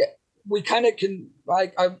 we kind of can,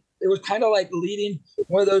 like, it was kind of like leading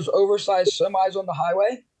one of those oversized semis on the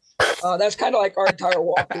highway. That's kind of like our entire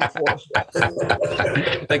walking force.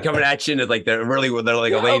 They're coming at you, and like they're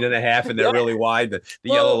like a lane and a half, and they're really wide. The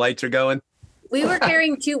yellow lights are going. We were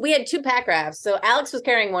carrying we had 2 pack rafts. So Alex was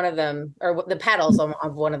carrying one of them, or the paddles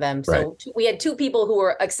of one of them. So we had 2 people who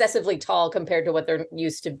were excessively tall compared to what they're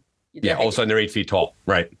used to. Yeah, all of a sudden they're 8 feet tall.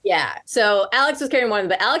 Right. Yeah. So Alex was carrying one,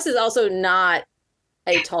 but Alex is also not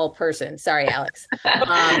a tall person. Sorry, Alex.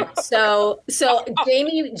 So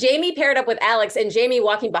Jamie paired up with Alex, and Jamie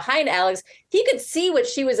walking behind Alex, he could see what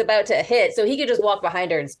she was about to hit, so he could just walk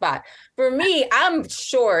behind her and spot. For me, I'm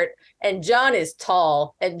short, and John is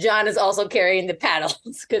tall, and John is also carrying the paddles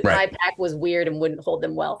because my pack was weird and wouldn't hold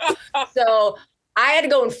them well. So I had to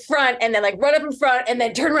go in front and then like run up in front and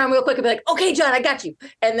then turn around real quick and be like, okay, John, I got you.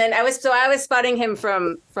 And then I was spotting him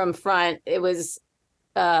from front. It was.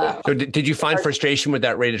 So did you find frustration with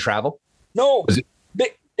that rate of travel? No,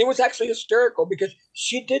 it it was actually hysterical because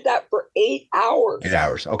she did that for 8 hours. 8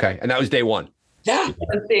 hours. Okay. And that was day one. Yeah.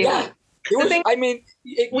 Yeah. It was, I mean,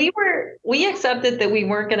 we accepted that we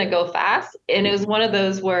weren't going to go fast, and it was one of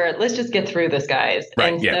those where let's just get through this, guys.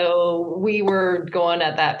 Right, and so we were going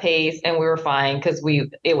at that pace, and we were fine because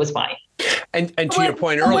it was fine. And to your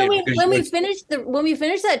point earlier, when we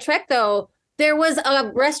finished that trek, though, there was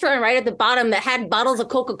a restaurant right at the bottom that had bottles of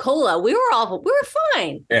Coca-Cola. We were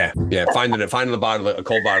fine. Yeah. Finding a cold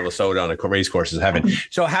bottle of soda on a race course is heaven.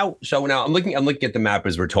 So now I'm looking at the map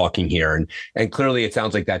as we're talking here, and clearly it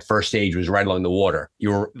sounds like that first stage was right along the water.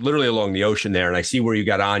 You were literally along the ocean there, and I see where you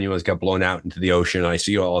got on. You almost got blown out into the ocean. And I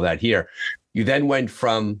see all that here. You then went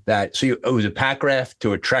from that. So it was a pack raft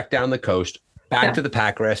to a trek down the coast, back to the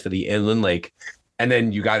pack raft for the inland lake, and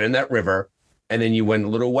then you got in that river. And then you went a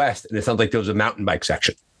little west, and it sounds like there was a mountain bike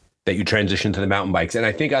section that you transitioned to the mountain bikes. And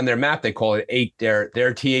I think on their map, they call it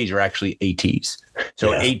their TAs are actually ATs.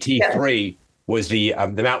 So AT3 was the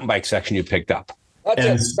mountain bike section you picked up.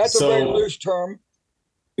 That's a very loose term.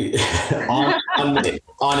 on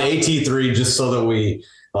AT3, just so that we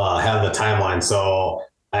have the timeline. So,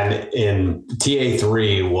 and in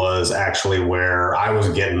TA3 was actually where I was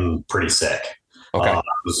getting pretty sick. Okay. I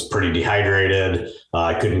was pretty dehydrated.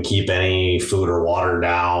 I couldn't keep any food or water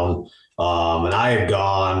down. And I had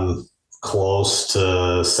gone close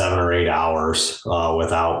to 7 or 8 hours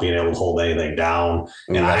without being able to hold anything down.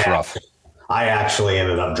 And that's rough. I actually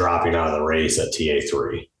ended up dropping out of the race at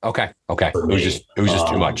TA3. Okay. It was just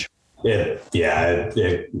too much. It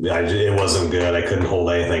wasn't good. I couldn't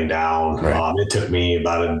hold anything down. Right. It took me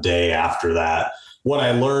about a day after that. What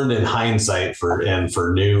I learned in hindsight for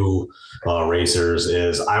new racers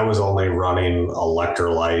is I was only running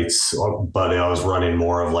electrolytes, but I was running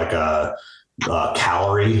more of like a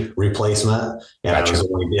calorie replacement. And I was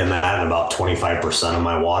only in that in about 25% of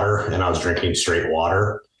my water, and I was drinking straight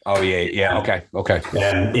water. Oh, yeah. Okay.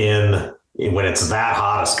 And when it's that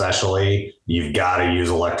hot, especially, you've got to use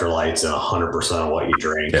electrolytes in 100% of what you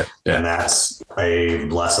drink. Yeah. And that's a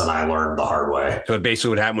lesson I learned the hard way. So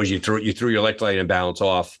basically what happened was you threw your electrolyte imbalance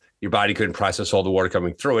off. Your body couldn't process all the water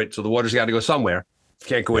coming through it. So the water's got to go somewhere. If it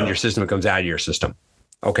can't go into your system, it comes out of your system.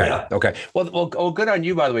 Okay. Yeah. Okay. Well, good on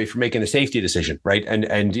you, by the way, for making a safety decision, right? And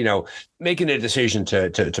making a decision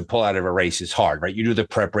to pull out of a race is hard, right? You do the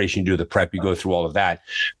preparation, you do the prep, you go through all of that.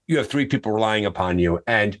 You have 3 people relying upon you.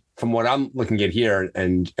 And from what I'm looking at here,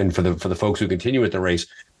 and for the folks who continue with the race,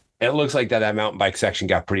 it looks like that mountain bike section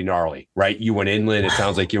got pretty gnarly, right? You went inland. It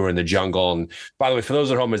sounds like you were in the jungle. And by the way, for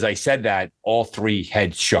those at home, as I said that, all 3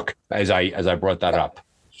 heads shook as I brought that up.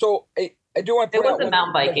 So I do want to point out. It wasn't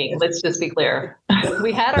mountain biking. Let's just be clear.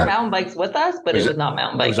 We had our mountain bikes with us, but it was not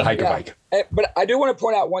mountain biking. It was a hiker bike. But I do want to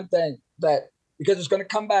point out one thing because it's going to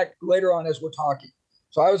come back later on as we're talking.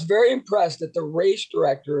 So I was very impressed that the race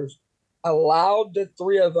directors allowed the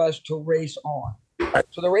 3 of us to race on.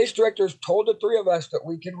 So the race directors told the 3 of us that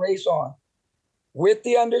we can race on, with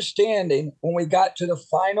the understanding when we got to the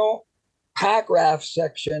final pack raft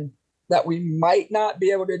section that we might not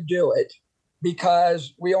be able to do it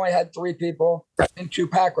because we only had 3 people and 2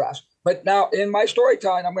 pack rafts. But now in my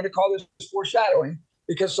storytelling, I'm going to call this foreshadowing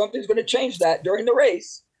because something's going to change that during the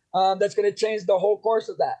race. That's going to change the whole course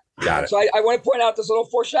of that. Got it. So I want to point out this little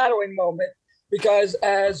foreshadowing moment because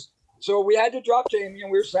so we had to drop Jamie,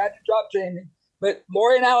 and we were sad to drop Jamie. But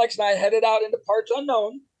Lori and Alex and I headed out into parts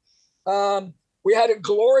unknown. We had a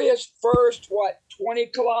glorious first, 20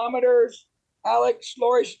 kilometers, Alex,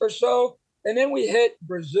 Lori, or so. And then we hit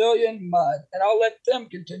Brazilian mud. And I'll let them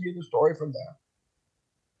continue the story from there.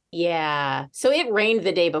 Yeah. So it rained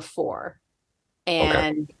the day before.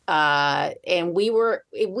 And we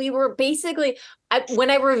were basically, when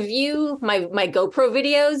I review my GoPro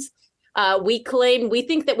videos, we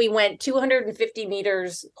think that we went 250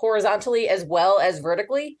 meters horizontally as well as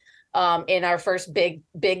vertically in our first big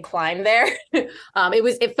climb there.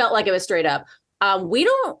 It felt like it was straight up. There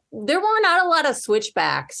were not a lot of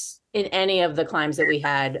switchbacks in any of the climbs that we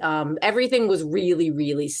had. Everything was really,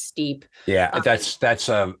 really steep. Yeah, that's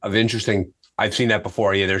of interesting. I've seen that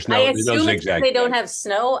before. Yeah, there's no zigzag. They don't have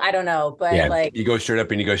snow. I don't know, but you go straight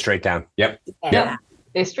up and you go straight down. Yep. Yeah. Yep.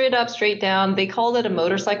 They straight up, straight down. They called it a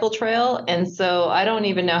motorcycle trail. And so I don't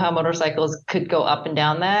even know how motorcycles could go up and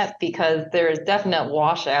down that because there's definite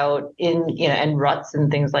washout and ruts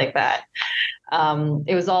and things like that.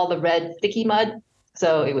 It was all the red sticky mud.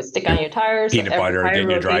 So it would stick on your tires. Peanut butter, getting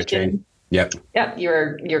your drive chain. Yep.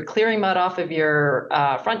 You're clearing mud off of your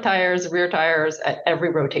front tires, rear tires at every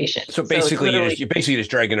rotation. So basically, you're basically just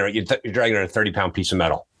dragging around a 30-pound piece of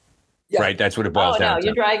metal. Yeah. Right. That's what it boils down to.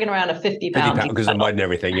 You're dragging around a 50-pound because of mud and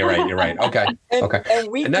everything. You're right. Okay.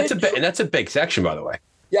 And that's a big section, by the way.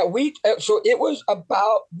 Yeah, so it was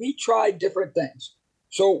about, we tried different things.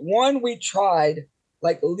 So one, we tried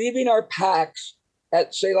like leaving our packs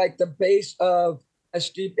at, say, like the base of a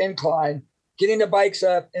steep incline, getting the bikes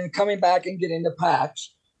up and coming back and getting the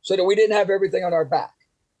packs so that we didn't have everything on our back.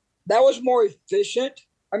 That was more efficient.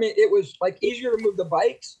 I mean, it was like easier to move the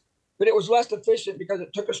bikes, but it was less efficient because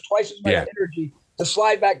it took us twice as much energy to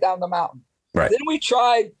slide back down the mountain. Right. Then we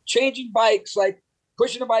tried changing bikes, like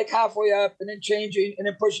pushing the bike halfway up and then changing and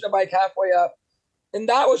then pushing the bike halfway up. And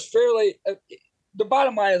that was fairly, the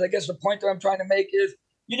bottom line is, I guess the point that I'm trying to make is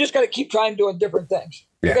you just got to keep trying doing different things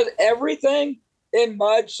because everything in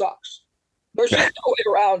mud sucks. There's just no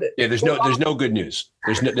way around it. Yeah, there's no good news.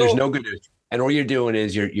 There's no good news. And all you're doing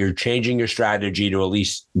is you're changing your strategy to at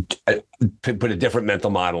least put a different mental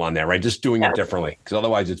model on there, right? Just doing it differently, because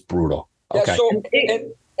otherwise it's brutal. Okay. Yeah, so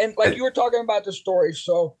and like you were talking about the story,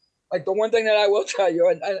 so like the one thing that I will tell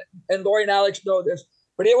you, and Lori and Alex know this,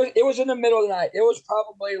 but it was in the middle of the night. It was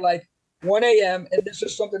probably like 1 a.m. And this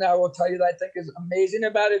is something that I will tell you that I think is amazing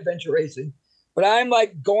about adventure racing. But I'm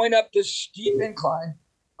like going up this steep incline.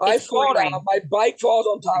 I fall down. My bike falls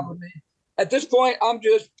on top of me. At this point, I'm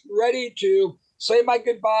just ready to say my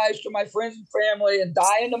goodbyes to my friends and family and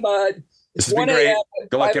die in the mud. This has been great.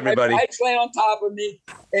 Good luck, everybody. My bike's laying on top of me.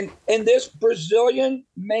 And this Brazilian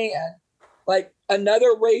man, like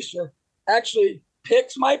another racer, actually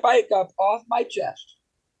picks my bike up off my chest.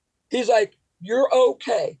 He's like, "You're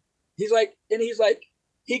okay." He's like,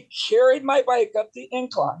 he carried my bike up the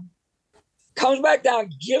incline, comes back down,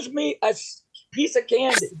 gives me a piece of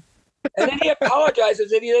candy. And then he apologizes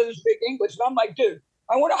that he doesn't speak English. And I'm like, dude,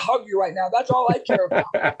 I want to hug you right now. That's all I care about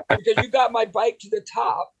because you got my bike to the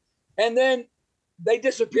top. And then they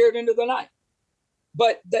disappeared into the night.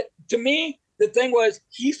 But that, to me, the thing was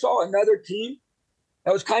he saw another team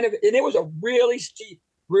that was and it was a really steep,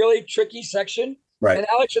 really tricky section. Right. And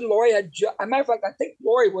Alex and Lori had, as a matter of fact, I think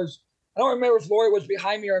Lori was, I don't remember if Lori was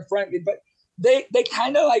behind me or in front of me, but they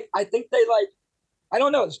kind of like, I think they like, I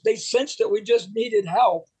don't know, they sensed that we just needed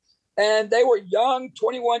help. And they were young,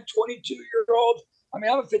 21, 22-year-olds. I mean,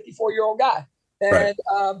 I'm a 54-year-old guy. And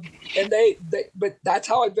but that's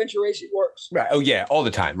how adventure racing works. Right. Oh yeah, all the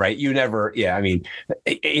time, right? You never, I mean,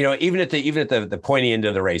 even at the pointy end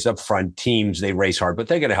of the race, up front, teams, they race hard, but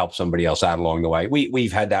they're going to help somebody else out along the way.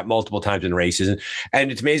 We've had that multiple times in races, and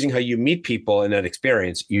it's amazing how you meet people in that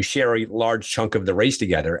experience. You share a large chunk of the race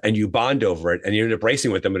together, and you bond over it, and you end up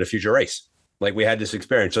racing with them in a future race. Like we had this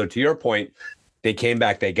experience. So to your point, they came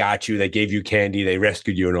back, they got you, they gave you candy, they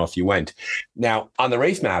rescued you, and off you went. Now on the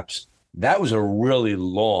race maps, that was a really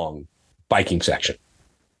long biking section,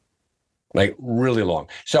 like really long.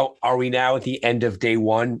 So are we now at the end of day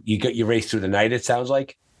one? You race through the night, it sounds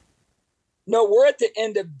like? No, we're at the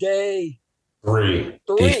end of day three.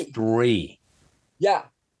 Day three. Yeah,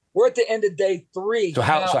 we're at the end of day 3. So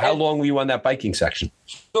how long were you on that biking section?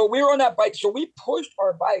 So we were on that bike. So we pushed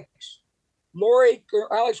our bikes. Lori,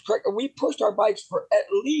 Alex, correct, we pushed our bikes for at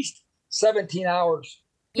least 17 hours.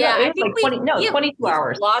 Yeah, I think like 22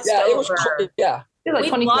 hours. It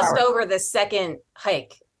was we glossed over the second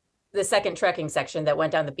hike, the second trekking section that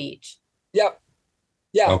went down the beach. Yep.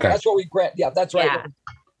 Yeah, okay. That's what we grant. Yeah, that's right. Yeah.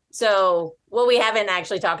 So what we haven't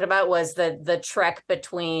actually talked about was the trek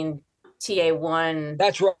between TA1.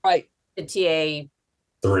 That's right. To TA3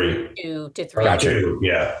 to 3. Gotcha. 2.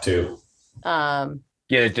 Yeah, 2.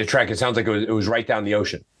 Yeah, the trek. It sounds like it was right down the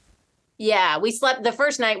ocean. Yeah, we slept the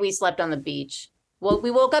first night. We slept on the beach. Well,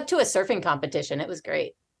 we woke up to a surfing competition. It was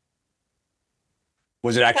great.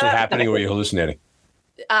 Was it actually happening or were you hallucinating?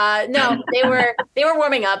 No, they were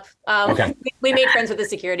warming up. Okay. We made friends with the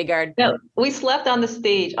security guard. No, we slept on the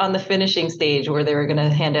stage, on the finishing stage where they were going to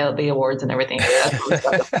hand out the awards and everything.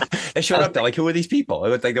 They showed up. They're like, who are these people? It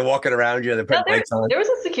looked like they're walking around you. They're putting lights on. There was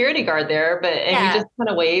a security guard there, we just kind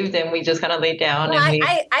of waved and we just kind of laid down. Well,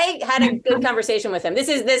 I had a good conversation with him. This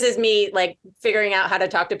is me like figuring out how to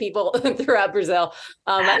talk to people throughout Brazil.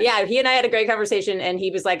 Yeah, he and I had a great conversation, and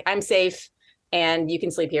he was like, "I'm safe, and you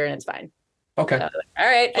can sleep here, and it's fine." Okay. So, all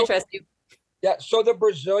right. I trust you. Yeah. So the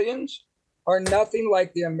Brazilians are nothing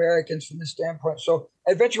like the Americans from this standpoint. So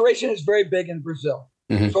adventure racing is very big in Brazil.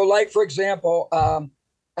 Mm-hmm. So like, for example,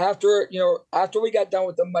 after we got done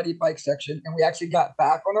with the muddy bike section and we actually got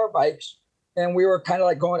back on our bikes and we were kind of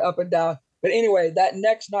like going up and down. But anyway, that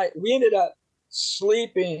next night we ended up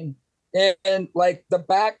sleeping in like the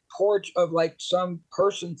back porch of like some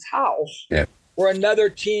person's house where another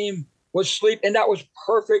team was sleeping. And that was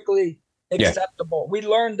perfectly acceptable. We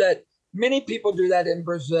learned that many people do that in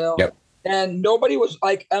Brazil, and nobody was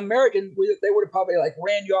like American. They would have probably like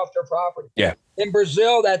ran you off their property. Yeah. In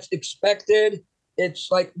Brazil, that's expected. it's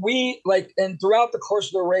like and throughout the course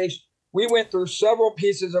of the race, we went through several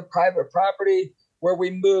pieces of private property where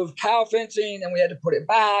we moved cow fencing and we had to put it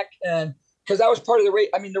back. And because that was part of the race.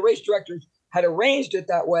 I mean, the race directors had arranged it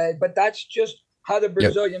that way, but that's just how the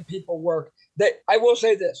Brazilian people work. I will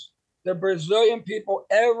say this, the Brazilian people,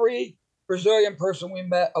 every Brazilian person we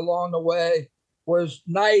met along the way was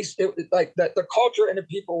nice. It like that the culture and the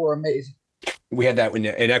people were amazing. We had that in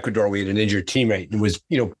Ecuador. We had an injured teammate. It was,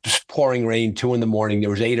 just pouring rain, 2 a.m. There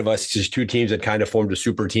was 8 of us, just 2 teams that kind of formed a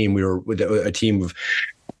super team. We were with a team of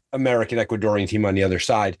American Ecuadorian team on the other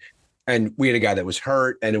side. And we had a guy that was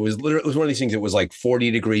hurt. And it was one of these things. It was like 40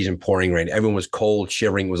 degrees and pouring rain. Everyone was cold,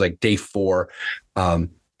 shivering. It was like day 4. And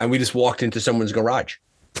we just walked into someone's garage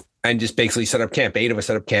and just basically set up camp. 8 of us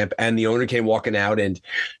set up camp, and the owner came walking out, and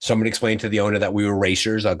someone explained to the owner that we were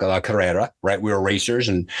racers, La Carrera, right? We were racers,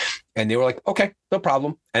 and they were like, okay, no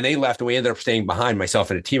problem. And they left, and we ended up staying behind,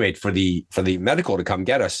 myself and a teammate, for the medical to come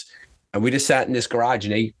get us. And we just sat in this garage,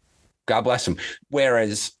 and God bless them.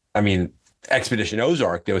 Whereas, I mean, Expedition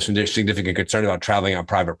Ozark, there was some significant concern about traveling on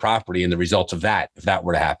private property and the results of that, if that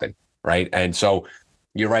were to happen, right? And so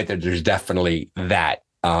you're right that there's definitely that.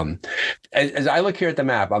 As I look here at the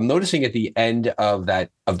map, I'm noticing at the end of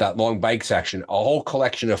that long bike section, a whole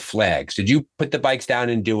collection of flags. Did you put the bikes down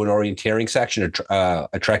and do an orienteering section, or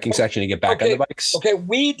a trekking section to get back on the bikes? Okay,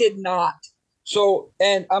 we did not. So,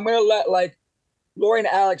 and I'm going to let Lori and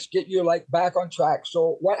Alex get you back on track.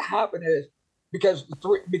 So what happened is, because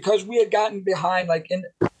we had gotten behind in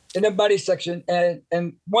the buddy section, and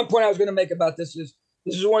one point I was going to make about this is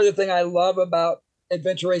one of the things I love about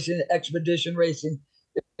adventure racing and expedition racing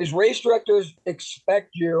is race directors expect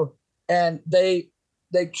you, and they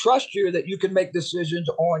trust you that you can make decisions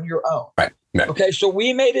on your own. Right. Okay. So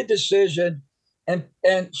we made a decision, and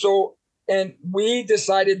we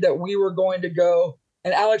decided that we were going to go.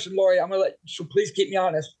 And Alex and Lori, so please keep me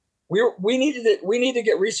honest. We needed to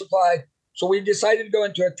get resupply. So we decided to go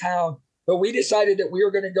into a town, but we decided that we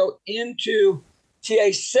were going to go into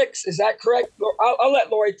TA6. Is that correct? I'll let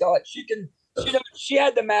Lori tell it. She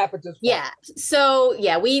had the map at this point. Yeah. So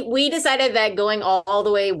yeah, we decided that going all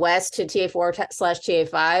the way west to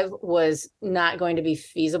TA4/TA5 was not going to be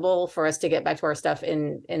feasible for us to get back to our stuff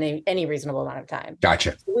in any reasonable amount of time.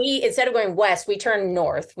 Gotcha. We, instead of going west, we turned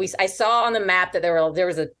north. I saw on the map that there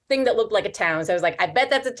was a thing that looked like a town. So I was like, I bet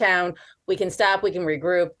that's a town. We can stop. We can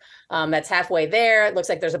regroup. That's halfway there. It looks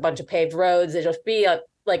like there's a bunch of paved roads. It'll be a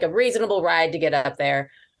reasonable ride to get up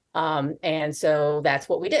there. And so that's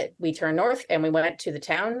what we did. We turned north and we went to the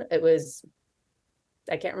town. It was,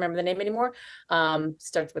 I can't remember the name anymore.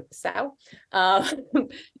 Starts with the Sow.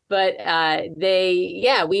 But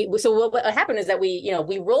so what happened is that we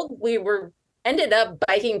ended up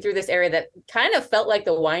biking through this area that kind of felt like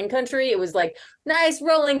the wine country. It was like nice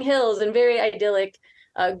rolling hills and very idyllic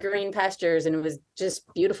green pastures, and it was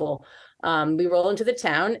just beautiful. We rolled into the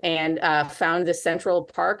town and found the central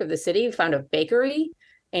park of the city, found a bakery,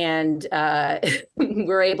 and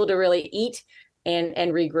we're able to really eat and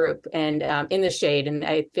regroup and in the shade. And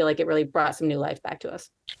I feel like it really brought some new life back to us.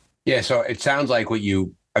 Yeah. So it sounds like to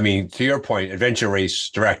your point, adventure race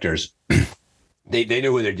directors, they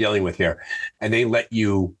knew who they're dealing with here, and they left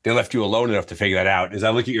you alone enough to figure that out. As I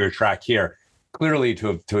look at your track here, clearly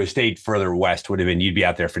to a state further west would have been, you'd be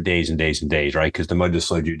out there for days and days and days, right? Because the mud just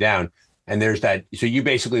slowed you down. And there's that. So you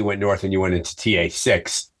basically went north and you went into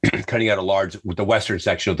TA6, cutting out with the western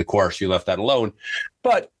section of the course. You left that alone,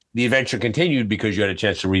 but the adventure continued because you had a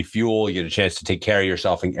chance to refuel, you had a chance to take care of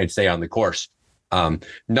yourself and stay on the course.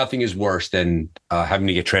 Nothing is worse than having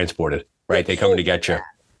to get transported, right? They come to get you.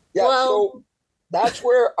 Yeah. So that's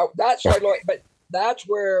where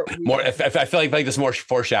more. I feel like this is more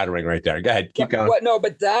foreshadowing right there. Go ahead, keep going.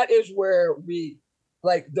 But that is where we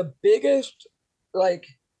the biggest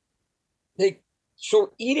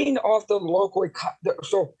so eating off the local.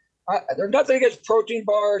 So there's nothing against protein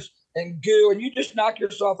bars and goo, and you just knock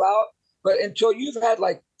yourself out. But until you've had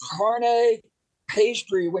carne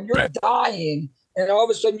pastry, when you're dying, and all of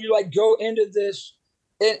a sudden you go into this.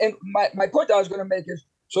 And my point that I was going to make is,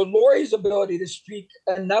 so Lori's ability to speak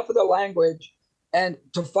enough of the language and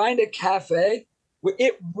to find a cafe,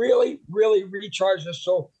 it really, really recharged us.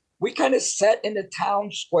 So we kind of sat in the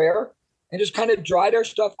town square and just kind of dried our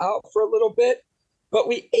stuff out for a little bit. But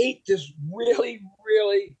we ate this really,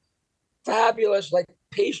 really fabulous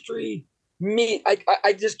pastry meat.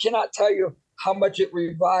 I just cannot tell you how much it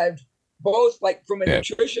revived, both from a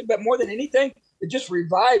nutrition, but more than anything, it just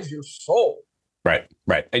revives your soul. Right.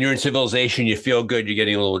 And you're in civilization, you feel good, you're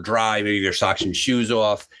getting a little dry, maybe your socks and shoes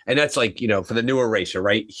off. And that's for the newer racer,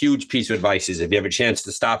 right? Huge piece of advice is if you have a chance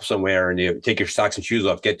to stop somewhere and you take your socks and shoes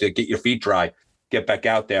off, get your feet dry, get back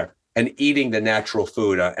out there and eating the natural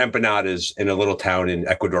food. Empanadas in a little town in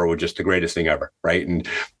Ecuador were just the greatest thing ever, right? And,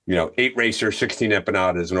 8 racers, 16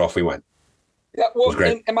 empanadas, and off we went. Yeah, well,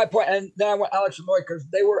 and my point, and then I went Alex and Lloyd because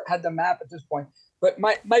they had the map at this point. But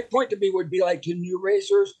my point to me would be like to new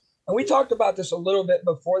racers, and we talked about this a little bit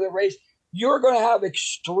before the race. You're going to have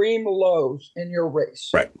extreme lows in your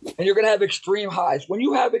race, right? And you're going to have extreme highs. When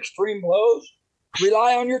you have extreme lows,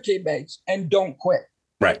 rely on your teammates and don't quit,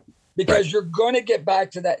 right? Because you're going to get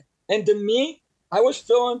back to that. And to me, I was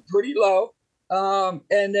feeling pretty low,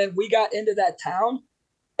 and then we got into that town.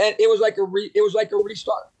 And it was like a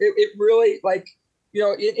restart. It really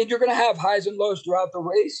and you're going to have highs and lows throughout the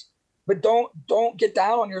race, but don't get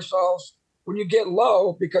down on yourselves when you get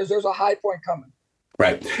low because there's a high point coming.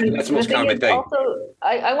 Right. And that's the most common thing. Also,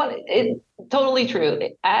 I want it totally true.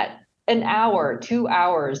 At an hour, 2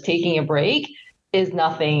 hours taking a break is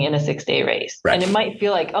nothing in a 6-day race. Right. And it might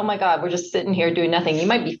feel like, oh my God, we're just sitting here doing nothing. You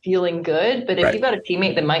might be feeling good, but if you've got a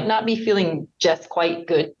teammate that might not be feeling just quite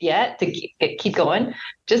good yet to keep going,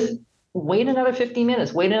 just wait another 15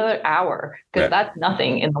 minutes, wait another hour, because that's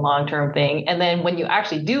nothing in the long-term thing. And then when you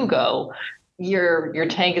actually do go, your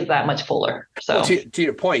tank is that much fuller. So well, to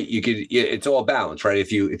your point, it's all balance, right?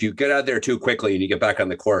 If you get out there too quickly and you get back on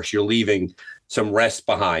the course, you're leaving some rest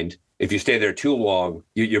behind. If you stay there too long,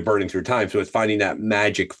 you're burning through time. So it's finding that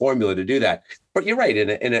magic formula to do that. But you're right. In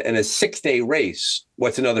a 6-day race,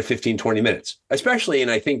 what's another 15, 20 minutes? Especially, and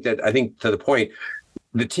I think to the point,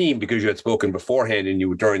 the team, because you had spoken beforehand and you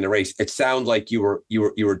were during the race, it sounds like you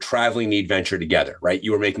were traveling the adventure together, right?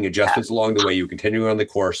 You were making adjustments along the way. You were continuing on the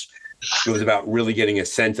course. It was about really getting a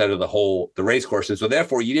sense out of the race course. And so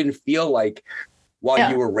therefore, you didn't feel like while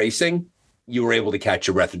you were racing, you were able to catch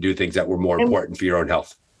your breath and do things that were more important for your own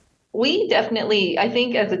health. We definitely, I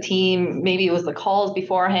think as a team, maybe it was the calls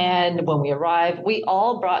beforehand when we arrived, we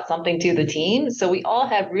all brought something to the team. So we all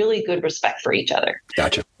had really good respect for each other.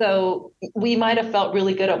 Gotcha. So we might have felt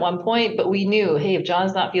really good at one point, but we knew, hey, if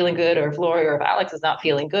John's not feeling good or if Lori or if Alex is not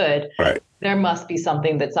feeling good, there must be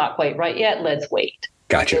something that's not quite right yet. Let's wait.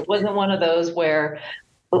 Gotcha. It wasn't one of those where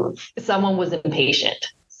someone was impatient.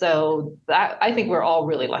 So I think we're all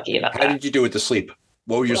really lucky about that. How did you do with the sleep?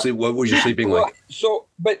 What was your sleep? What was your sleeping like? So,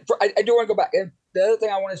 but I do want to go back. And the other thing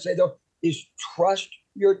I want to say though is trust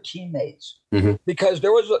your teammates, because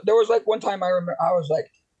there was like one time I remember I was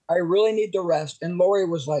like, I really need to rest, and Lori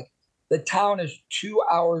was like, the town is 2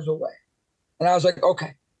 hours away, and I was like,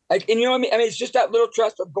 okay, like, and you know what I mean? I mean, it's just that little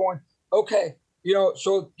trust of going, okay,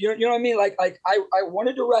 so you know what I mean? Like I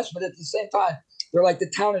wanted to rest, but at the same time, they're like, the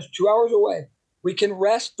town is 2 hours away. We can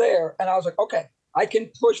rest there, and I was like, okay, I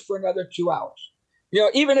can push for another 2 hours.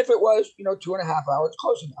 Even if it was, 2.5 hours,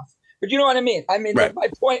 close enough. But you know what I mean? I mean, my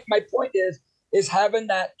point is having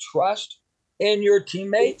that trust in your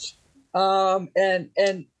teammates, and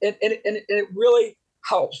it really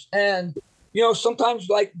helps. And sometimes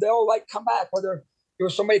like they'll like come back, whether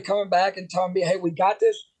somebody coming back and telling me, hey, we got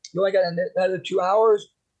this. You only got another 2 hours,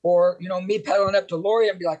 or me pedaling up to Lori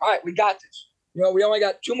and be like, all right, we got this. We only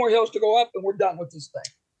got 2 more hills to go up, and we're done with this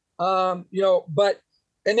thing. But.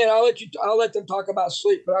 And then I'll let them talk about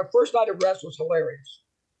sleep. But our first night of rest was hilarious.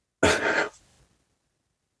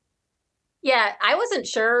 Yeah, I wasn't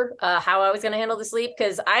sure how I was going to handle the sleep,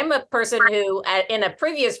 because I'm a person who, in a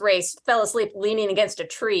previous race, fell asleep leaning against a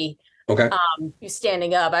tree. Okay.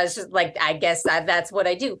 Standing up. I was just like, I guess that's what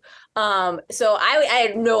I do. So I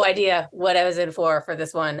had no idea what I was in for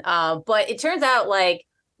this one. But it turns out like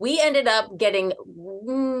we ended up getting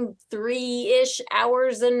 3-ish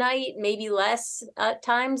hours a night, maybe less at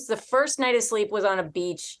times. The first night of sleep was on a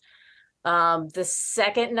beach. The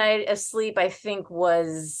second night of sleep, I think,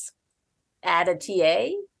 was at a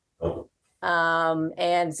TA. Oh.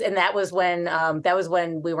 And that was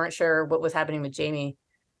when we weren't sure what was happening with Jamie.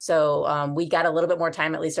 So we got a little bit more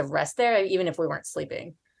time, at least, of rest there, even if we weren't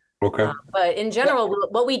sleeping. Okay. But in general,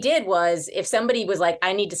 what we did was, if somebody was like,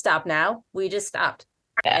 I need to stop now, we just stopped.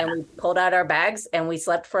 And we pulled out our bags and we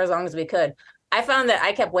slept for as long as we could. I found that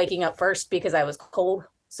I kept waking up first because I was cold.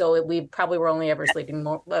 So we probably were only ever sleeping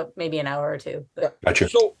maybe an hour or two. But. Gotcha.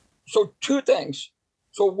 So 2 things.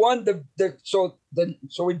 So one, so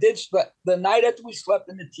we did the night after we slept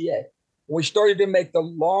in the TA, we started to make the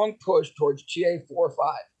long push towards TA 4 or 5.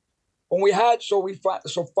 When we had, so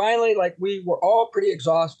finally, like, we were all pretty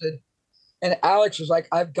exhausted, and Alex was like,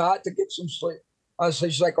 I've got to get some sleep. So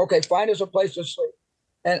she's like, okay, find us a place to sleep.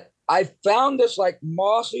 And I found this like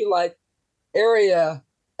mossy like area,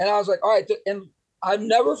 and I was like, all right. And I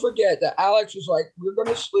never forget that Alex was like, we're going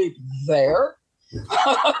to sleep there,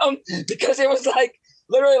 because it was like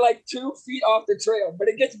literally like 2 feet off the trail. But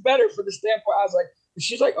it gets better for the standpoint. I was like, And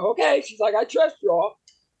she's like, okay. She's like, I trust you all.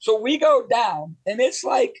 So we go down, and it's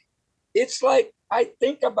like I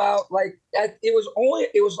think about like it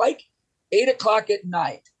was like 8 o'clock at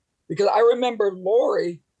night, because I remember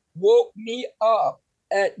Lori woke me up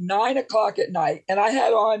at 9 o'clock at night, and I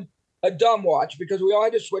had on a dumb watch because we all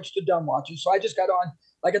had to switch to dumb watches. So I just got on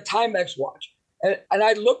like a Timex watch, and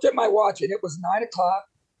I looked at my watch, and it was 9 o'clock.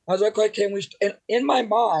 I was like, okay, and in my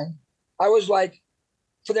mind, I was like,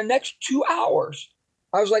 for the next 2 hours,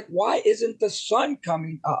 I was like, why isn't the sun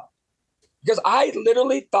coming up? Because I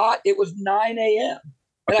literally thought it was 9 a.m.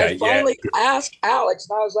 And I finally asked Alex,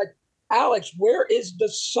 and I was like, Alex, where is the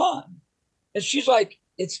sun? And she's like,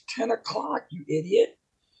 it's 10 o'clock, you idiot.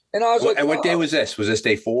 And I was like, and what day was this? Was this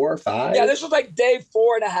day 4 or 5? Yeah, this was like day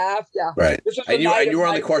 4.5. Yeah. Right. This was and you were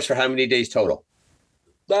on the course for how many days total?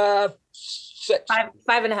 6.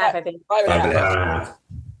 5.5, I think. 5.5.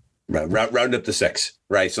 Right, round up to 6.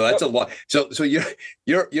 Right. So that's a lot. So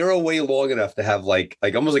you're away long enough to have like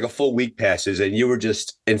almost like a full week passes, and you were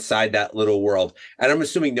just inside that little world. And I'm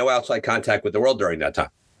assuming no outside contact with the world during that time.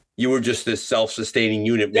 You were just this self-sustaining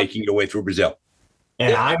unit making your way through Brazil.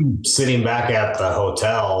 And I'm sitting back at the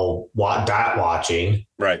hotel dot watching.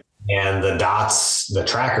 Right. And the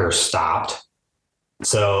tracker stopped.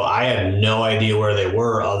 So I had no idea where they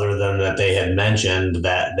were, other than that they had mentioned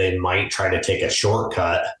that they might try to take a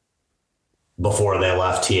shortcut before they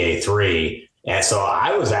left TA3. And so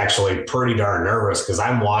I was actually pretty darn nervous, because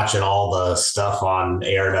I'm watching all the stuff on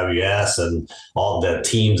ARWS and all the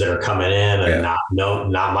teams that are coming in, and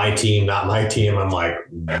not my team. I'm like,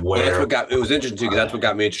 where? Well, it was interesting too, because that's what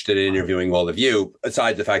got me interested in interviewing all of you.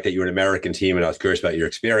 Besides the fact that you're an American team, and I was curious about your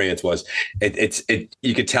experience, was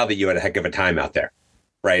you could tell that you had a heck of a time out there.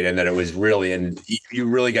 Right. And that it was really, and you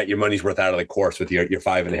really got your money's worth out of the course with your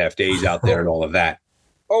 5.5 days out there and all of that.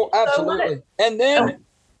 Oh, absolutely. And then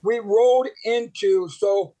we rolled into,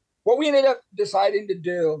 so what we ended up deciding to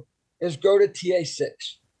do is go to TA6.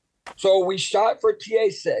 So we shot for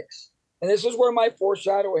TA6. And this is where my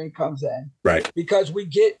foreshadowing comes in. Right. Because we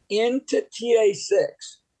get into TA6.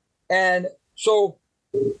 And so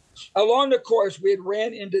along the course, we had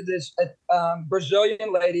ran into this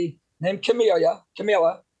Brazilian lady named Camila.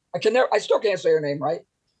 I still can't say her name right.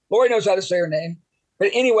 Lori knows how to say her name. But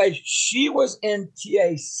anyway, she was in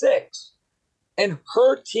TA6, and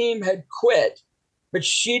her team had quit, but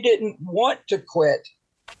she didn't want to quit.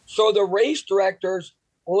 So the race directors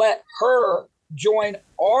let her join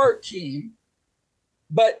our team,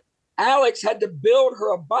 but Alex had to build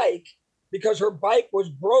her a bike because her bike was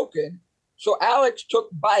broken. So Alex took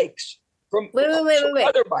bikes from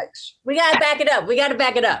other bikes. We got to back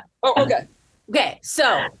it up. Oh, okay. Okay,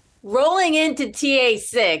 so rolling into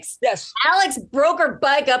TA6, yes, Alex broke her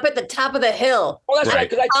bike up at the top of the hill. Oh, that's right,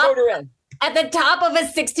 because I towed her in. At the top of a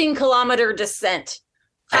 16-kilometer descent.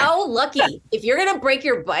 How lucky. If you're going to break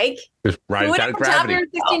your bike, just ride it down of gravity.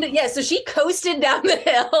 So she coasted down the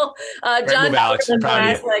hill. John Alex, John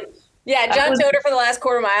towed her for the last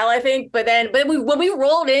quarter mile, I think. But when we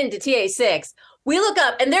rolled into TA6, we look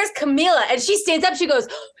up, and there's Camila, and she stands up. She goes,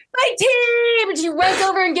 my team! And she runs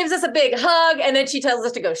over and gives us a big hug, and then she tells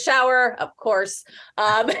us to go shower, of course.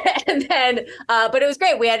 But it was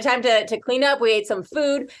great. We had time to clean up. We ate some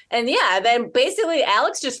food. And then basically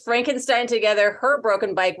Alex just Frankenstein together her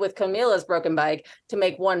broken bike with Camila's broken bike to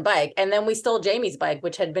make one bike. And then we stole Jamie's bike,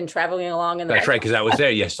 which had been traveling along. That's right, because I was there.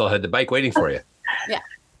 You still had the bike waiting for you. Yeah.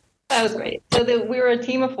 That was great. So we were a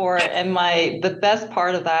team of 4, and the best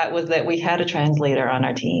part of that was that we had a translator on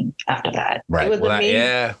our team after that. Right. It was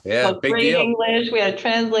amazing. Big great deal. English. We had a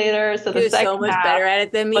translator. So he was so much better at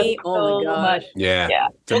it than me. Oh my gosh. Yeah.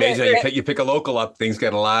 It's amazing. You pick a local up, things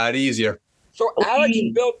get a lot easier. So Alex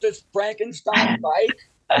built this Frankenstein bike,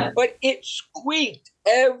 but it squeaked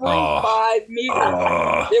every 5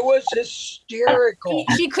 meters. It was hysterical.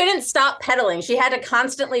 She couldn't stop pedaling. She had to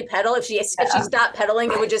constantly pedal. If she stopped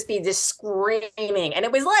pedaling, it would just be just screaming. And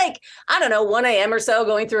it was like, I don't know, 1 a.m. or so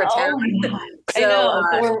going through a town. I know.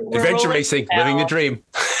 We're adventure racing, living the dream.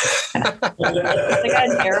 I got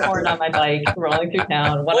an air horn on my bike rolling through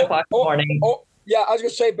town, 1 o'clock in the morning. Yeah, I was going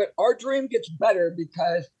to say, but our dream gets better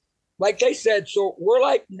because, like they said, so we're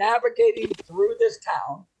like navigating through this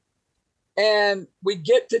town. And we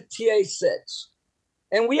get to TA6,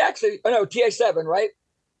 and we actually, TA7, right?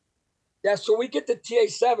 Yeah, so we get to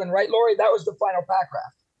TA7, right, Lori? That was the final pack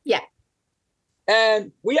raft. Yeah.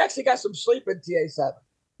 And we actually got some sleep in TA7.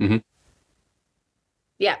 Mm-hmm.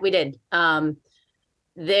 Yeah, we did. The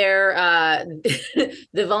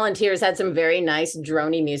volunteers had some very nice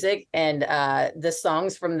droney music, and the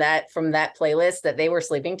songs from that playlist that they were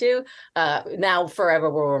sleeping to now forever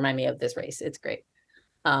will remind me of this race. It's great.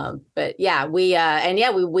 But yeah, we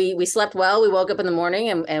slept well. We woke up in the morning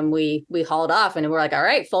and we hauled off, and we're like, all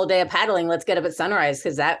right, full day of paddling. Let's get up at sunrise,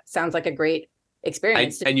 because that sounds like a great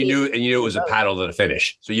experience. And you knew it was a paddle to the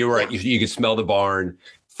finish. So you were you could smell the barn.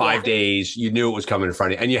 5 days, you knew it was coming in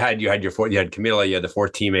front of you, and you had Camila, you had the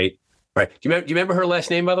fourth teammate, right? Do you remember her last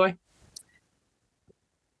name, by the way?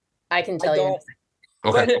 I can tell you.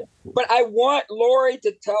 Okay. But I want Lori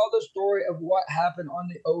to tell the story of what happened on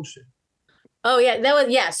the ocean. Oh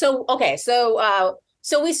yeah, So okay, so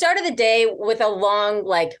we started the day with a long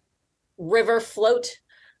river float,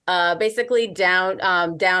 basically down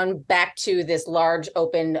back to this large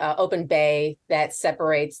open bay that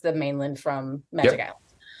separates the mainland from Magic Island.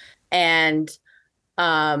 And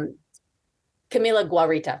Camila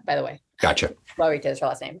Guarita, by the way. Gotcha. Guarita is her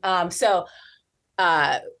last name. So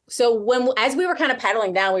as we were kind of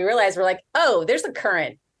paddling down, we realized we're like, oh, there's a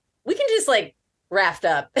current. We can just raft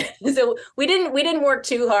up. So we didn't work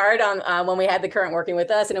too hard on when we had the current working with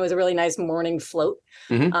us, and it was a really nice morning float.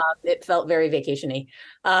 Mm-hmm. It felt very vacation-y.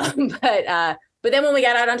 But then when we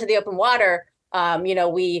got out onto the open water,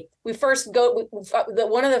 we first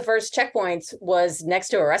one of the first checkpoints was next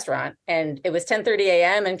to a restaurant, and it was 10:30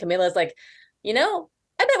 a.m. and Camila's like,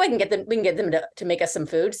 I bet we can get them to make us some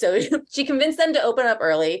food. So she convinced them to open up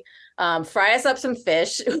early, fry us up some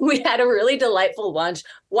fish. We had a really delightful lunch,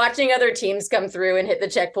 watching other teams come through and hit the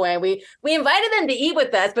checkpoint. We invited them to eat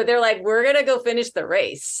with us, but they're like, we're gonna go finish the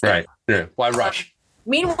race. Right. Yeah. Why rush?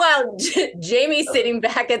 Meanwhile, Jamie's sitting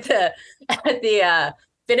back at the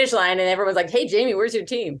finish line, and everyone's like, "Hey, Jamie, where's your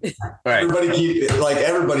team?" Right.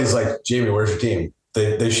 Everybody's like, "Jamie, where's your team?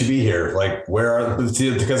 They should be here. Like, where are?"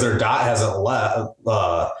 Because their dot hasn't left.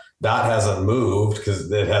 Dot hasn't moved because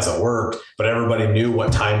it hasn't worked. But everybody knew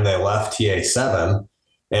what time they left TA7.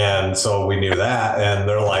 And so we knew that, and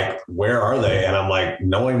they're like, "Where are they?" And I'm like,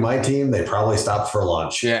 knowing my team, they probably stopped for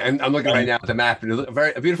lunch. Yeah, and I'm looking right now at the map, and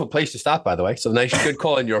a beautiful place to stop, by the way. So nice, good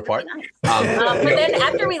call on your part. But then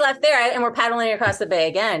after we left there, and we're paddling across the bay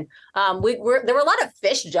again, there were a lot of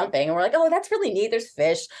fish jumping, and we're like, "Oh, that's really neat. There's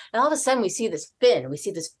fish." And all of a sudden, we see this fin. We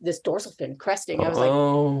see this dorsal fin cresting. I was like,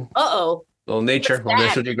 "Uh-oh." Little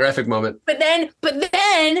National Geographic moment. But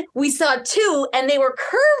then we saw two, and they were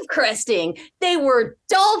curve cresting. They were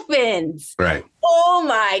dolphins. Right. Oh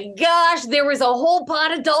my gosh! There was a whole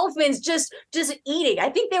pot of dolphins just eating. I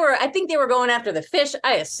think they were going after the fish.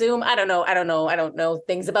 I assume. I don't know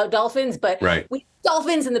things about dolphins, but we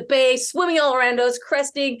dolphins in the bay, swimming all around us,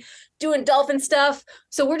 cresting, doing dolphin stuff.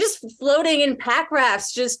 So we're just floating in pack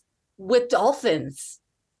rafts, just with dolphins.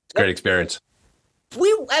 It's a great experience. I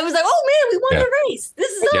was like, oh man, we won the race. This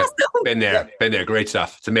is awesome. Been there. Great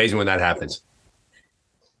stuff. It's amazing when that happens.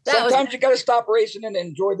 Sometimes you got to stop racing and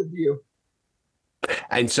enjoy the view.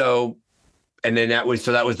 And then it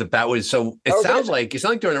sounds like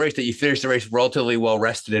during the race that you finished the race relatively well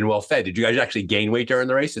rested and well fed. Did you guys actually gain weight during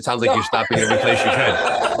the race? It sounds like you're stopping every place you can.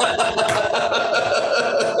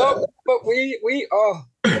 No, but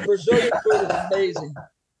the Brazilian food is amazing.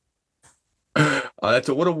 What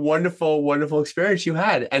a wonderful, wonderful experience you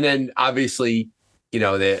had. And then obviously,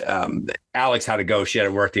 Alex had to go. She had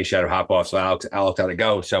a work thing. She had to hop off. So Alex had to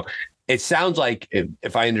go. So it sounds like,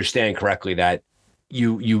 if I understand correctly, that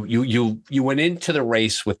you went into the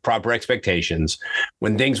race with proper expectations.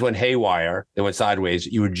 When things went haywire, they went sideways,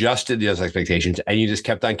 you adjusted those expectations, and you just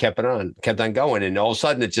kept on going. And all of a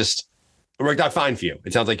sudden it worked out fine for you.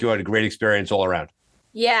 It sounds like you had a great experience all around.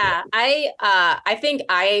 Yeah. I think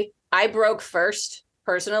I broke first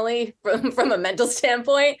personally from a mental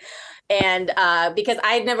standpoint. And because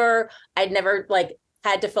I'd never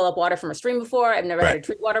had to fill up water from a stream before. I've never had to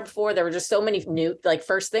treat water before. There were just so many new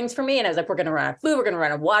first things for me. And I was like, we're going to run out of food. We're going to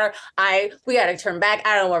run out of water. We got to turn back.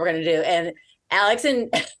 I don't know what we're going to do. And Alex,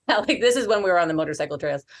 this is when we were on the motorcycle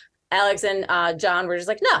trails. Alex and John were just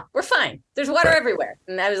like, no, we're fine. There's water everywhere.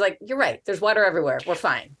 And I was like, you're right. There's water everywhere. We're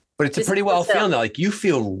fine. But it's a pretty well feeling though. Like you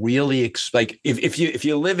feel really if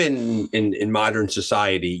you live in modern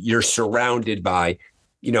society, you're surrounded by,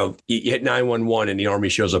 you hit 911 and the army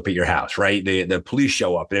shows up at your house, right? The police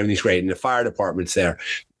show up and everything's great, and the fire department's there.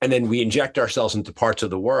 And then we inject ourselves into parts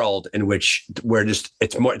of the world in which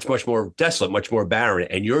it's much more desolate, much more barren,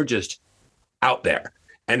 and you're just out there.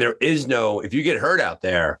 And there is if you get hurt out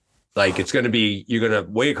there, like you're going to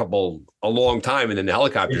wait a long time, and then the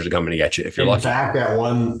helicopters are coming to get you if you're lucky. In fact, at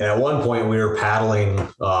one point we were paddling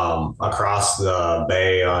across the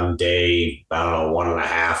bay on day, I don't know,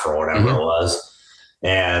 1.5 or whatever it was.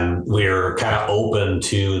 And we were kind of open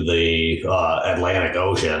to the Atlantic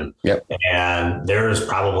Ocean. Yep. And there's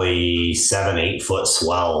probably 7-8 foot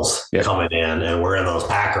swells coming in, and we're in those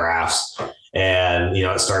pack rafts. And,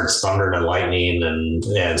 it starts thundering and lightning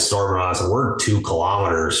and storming on us. And we're 2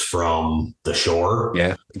 kilometers from the shore.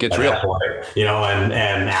 Yeah, it gets at real. that point,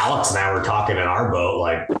 and Alex and I were talking in our boat,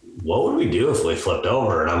 like, what would we do if we flipped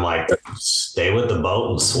over? And I'm like, stay with the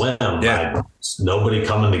boat and swim. Yeah. Nobody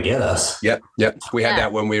coming to get us. Yep. We had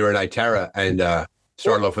that when we were in Itera and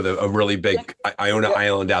started off with a really big Iona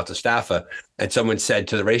island out to Staffa. And someone said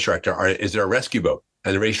to the race director, is there a rescue boat?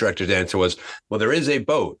 And the race director's answer was, well, there is a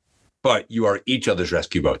boat, but you are each other's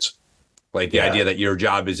rescue boats. Like the idea that your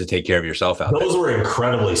job is to take care of yourself out there. Those were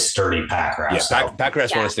incredibly sturdy pack rafts. Yeah, pack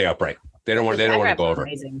rafts want to stay upright. They don't want to go over.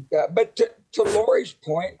 Amazing. Yeah, but to Lori's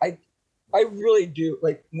point, I really do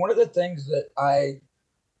like one of the things that I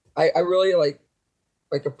really like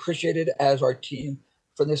appreciated as our team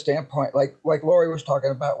from the standpoint, like Lori was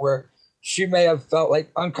talking about, where she may have felt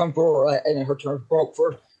like uncomfortable and her terms broke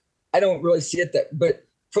first. I don't really see it that, but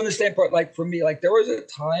from the standpoint, like for me, like there was a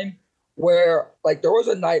time where like there was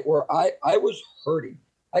a night where I was hurting.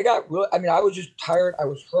 I got really, I was just tired. I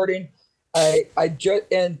was hurting.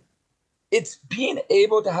 And it's being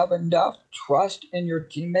able to have enough trust in your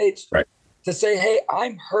teammates to say, hey,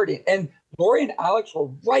 I'm hurting. And Lori and Alex were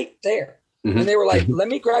right there. Mm-hmm. And they were like, let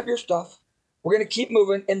me grab your stuff. We're going to keep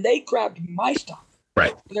moving. And they grabbed my stuff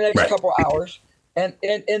for the next couple hours. And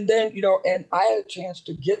then, and I had a chance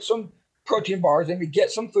to get some protein bars in me,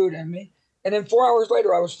 get some food in me. And then 4 hours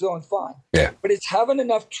later, I was feeling fine. Yeah. But it's having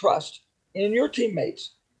enough trust in your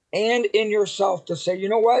teammates and in yourself to say, you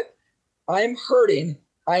know what? I'm hurting.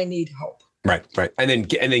 I need help. Right. And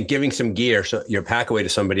then giving some gear, so your pack away to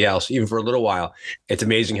somebody else, even for a little while. It's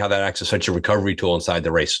amazing how that acts as such a recovery tool inside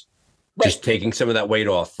the race. Just taking some of that weight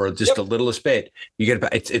off for just the littlest bit. You get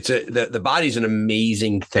the body's an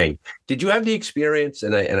amazing thing. Did you have the experience?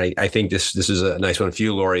 And I think this is a nice one for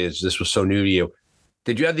you, Lori. This was so new to you.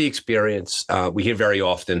 Did you have the experience? We hear very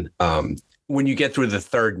often when you get through the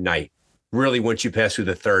third night. Really, once you pass through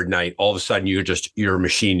the third night, all of a sudden you're a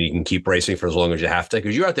machine. You can keep racing for as long as you have to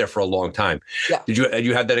because you're out there for a long time. Yeah. Did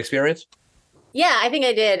you have that experience? Yeah, I think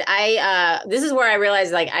I did. This is where I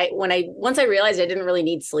realized, like, once I realized I didn't really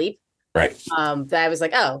need sleep. Right. That I was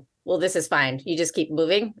like, oh, well, this is fine. You just keep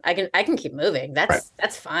moving. I can keep moving.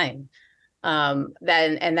 That's fine.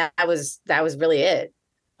 That was really it.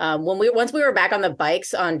 Once we were back on the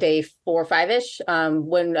bikes on day 4 or 5-ish,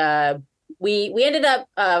 when we ended up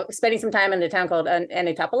spending some time in a town called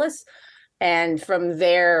Anatopolis, and from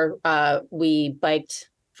there we biked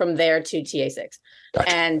from there to TA6. Gotcha.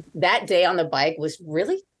 And that day on the bike was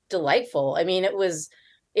really delightful. I mean, it was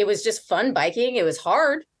just fun biking. It was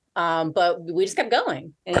hard. But we just kept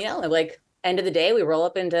going, and like end of the day, we roll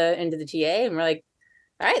up into the TA, and we're like,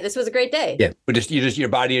 all right, this was a great day. Yeah, but just your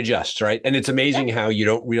body adjusts, right? And it's amazing how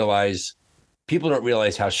people don't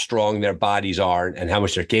realize how strong their bodies are and how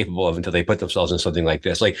much they're capable of until they put themselves in something like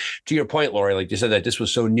this. Like to your point, Lori, like you said that this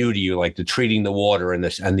was so new to you, like the treating the water and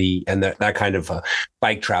that kind of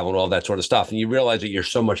bike travel and all that sort of stuff, and you realize that you're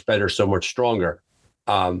so much better, so much stronger.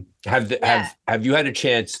 Have you had a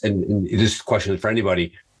chance? And this is a question for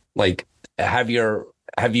anybody. Like, have you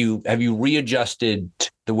readjusted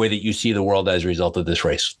the way that you see the world as a result of this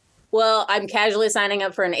race? Well, I'm casually signing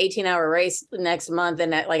up for an 18-hour race next month,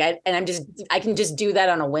 and I can just do that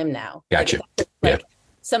on a whim now. Gotcha.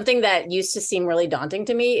 Something that used to seem really daunting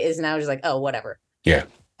to me is now just like, oh, whatever. Yeah,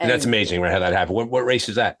 and that's amazing, right? How that happened. What race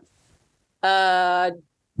is that?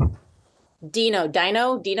 Dino,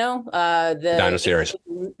 the Dino series,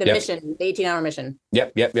 the mission, the 18-hour mission.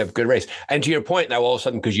 Yep. Good race. And to your point, now all of a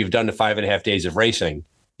sudden, because you've done the 5.5 days of racing,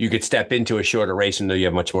 you could step into a shorter race and know you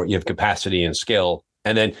have much more. You have capacity and skill,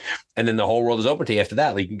 and then the whole world is open to you after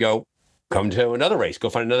that. Like you can come to another race, go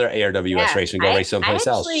find another ARWS race, and go race someplace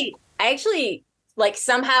else. I actually. Like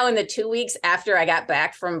somehow in the 2 weeks after I got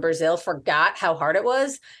back from Brazil, forgot how hard it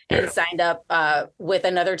was and signed up with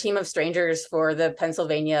another team of strangers for the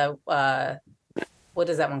Pennsylvania. What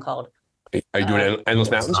is that one called? Are you doing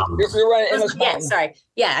Endless Mountains? You're right. Endless Mountains. Yeah, sorry.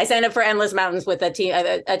 Yeah, I signed up for Endless Mountains with a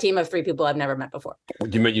team of 3 people I've never met before.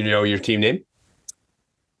 You know your team name?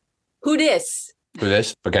 Who dis?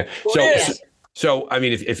 Okay. So I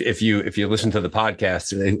mean, if you listen to the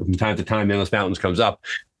podcast from time to time, Endless Mountains comes up.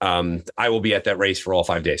 I will be at that race for all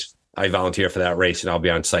 5 days. I volunteer for that race, and I'll be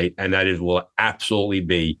on site. And will absolutely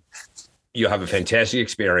be. You'll have a fantastic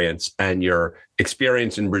experience, and your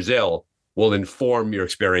experience in Brazil will inform your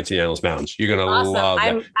experience in Endless Mountains. You're going to love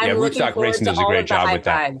that. I'm Rootstock Racing does a great job with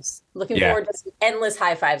that. Looking forward to some endless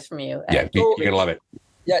high fives from you. Yeah, you're going to love it.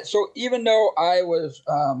 Yeah. So even though I was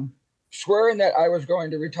swearing that I was going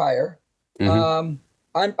to retire. Mm-hmm.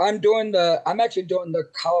 I'm actually doing the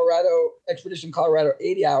Colorado Expedition Colorado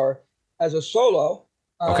 80-hour as a solo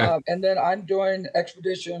Okay. And then I'm doing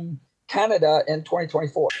Expedition Canada in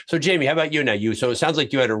 2024. So Jamie, how about you now? So it sounds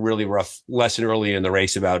like you had a really rough lesson early in the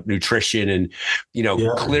race about nutrition and,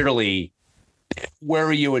 clearly, where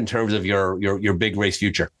are you in terms of your big race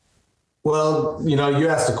future? Well, you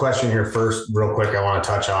asked a question here first, real quick, I want to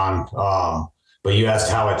touch on, but you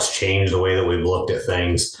asked how it's changed the way that we've looked at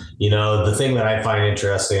things. The thing that I find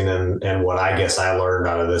interesting and what I guess I learned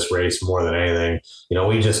out of this race more than anything,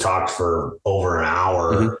 we just talked for over an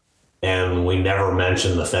hour and we never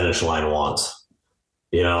mentioned the finish line once.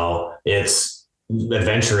 It's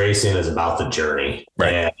adventure racing is about the journey,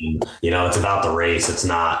 right? And, it's about the race. It's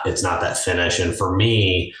not that finish. And for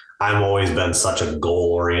me, I've always been such a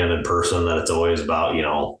goal-oriented person that it's always about,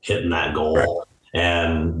 hitting that goal. Right.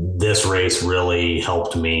 And this race really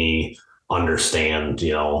helped me understand,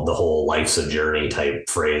 the whole life's a journey type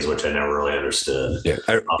phrase, which I never really understood. Yeah.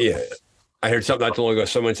 I heard something not too long ago.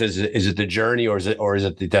 Someone says, is it the journey or is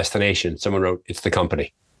it the destination? Someone wrote, it's the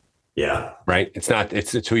company. Yeah. Right. It's not,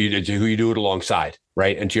 it's who you do it alongside.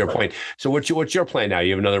 Right. And to your point. So what's your plan now?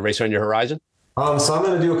 You have another race on your horizon? So I'm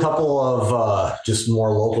going to do a couple of just more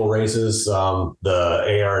local races. The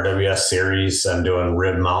ARWS series, I'm doing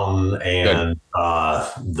Rib Mountain and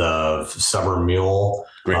the Stubborn Mule.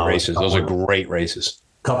 Great races. Those are great races.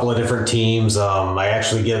 Couple of different teams. I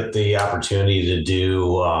actually get the opportunity to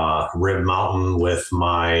do Rib Mountain with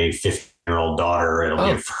my 15-year-old daughter. It'll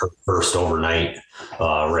be her first overnight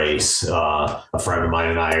race. A friend of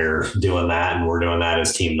mine and I are doing that, and we're doing that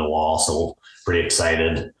as Team NAWWAL. So pretty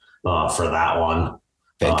excited for that one.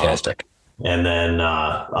 Fantastic. And then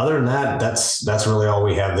other than that, that's really all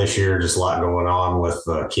we have this year. Just a lot going on with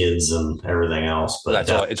kids and everything else. But that's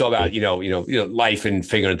all. It's all about life and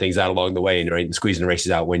figuring things out along the way, and squeezing the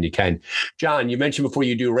races out when you can. John, you mentioned before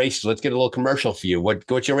you do races. Let's get a little commercial for you.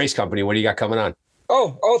 What's your race company? What do you got coming on?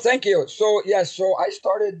 Oh, thank you. So I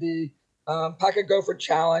started the Pocket Gopher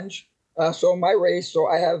Challenge. So my race. So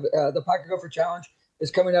I have the Pocket Gopher Challenge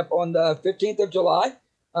is coming up on the 15th of July.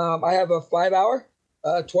 I have a 5-hour,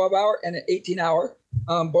 12-hour, and an 18-hour.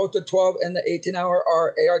 Both the 12 and the 18-hour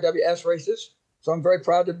are ARWS races. So I'm very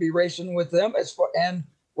proud to be racing with them and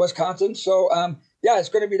Wisconsin. So, it's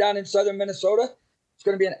going to be down in southern Minnesota. It's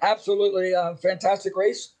going to be an absolutely fantastic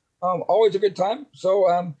race. Always a good time.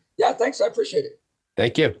 So, thanks. I appreciate it.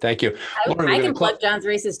 Thank you. I can plug John's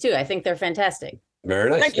races too. I think they're fantastic.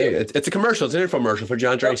 Very nice. Thank you. It's a commercial. It's an infomercial for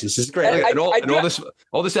John's races. This is great. And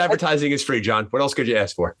all this advertising is free, John. What else could you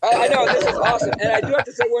ask for? I know. This is awesome. And I do have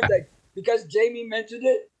to say one thing, because Jamie mentioned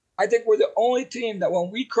it. I think we're the only team that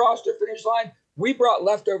when we crossed the finish line, we brought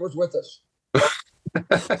leftovers with us.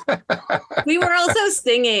 We were also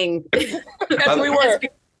singing. Yes, we were.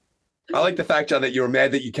 I like the fact, John, that you were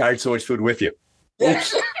mad that you carried so much food with you.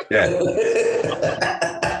 Yes. Yeah.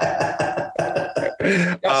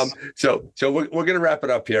 So we're going to wrap it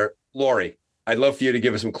up here. Lori, I'd love for you to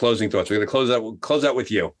give us some closing thoughts. We're going to close out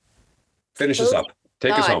with you. Finish us up.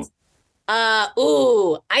 Take us home.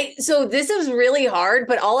 So this is really hard,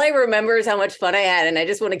 but all I remember is how much fun I had, and I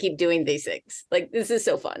just want to keep doing these things. Like, this is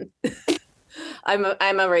so fun.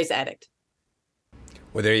 I'm a race addict.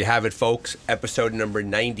 Well, there you have it, folks. Episode number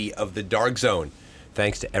 90 of The Dark Zone.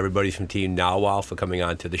 Thanks to everybody from Team NAWWAL for coming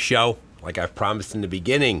on to the show. Like I promised in the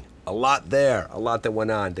beginning, a lot that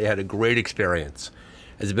went on. They had a great experience.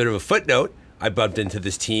 As a bit of a footnote, I bumped into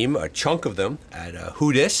this team, a chunk of them, at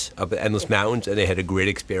Hoodis up at Endless Mountains, and they had a great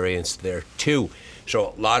experience there too.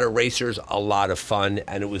 So a lot of racers, a lot of fun,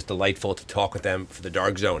 and it was delightful to talk with them for The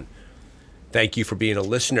Dark Zone. Thank you for being a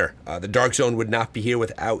listener. The Dark Zone would not be here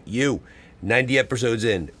without you. 90 episodes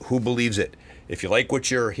in, who believes it? If you like what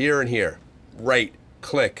you're hearing here, write,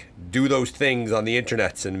 click, do those things on the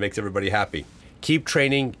internets, and it makes everybody happy. Keep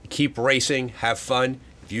training, keep racing, have fun.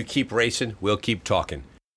 If you keep racing, we'll keep talking.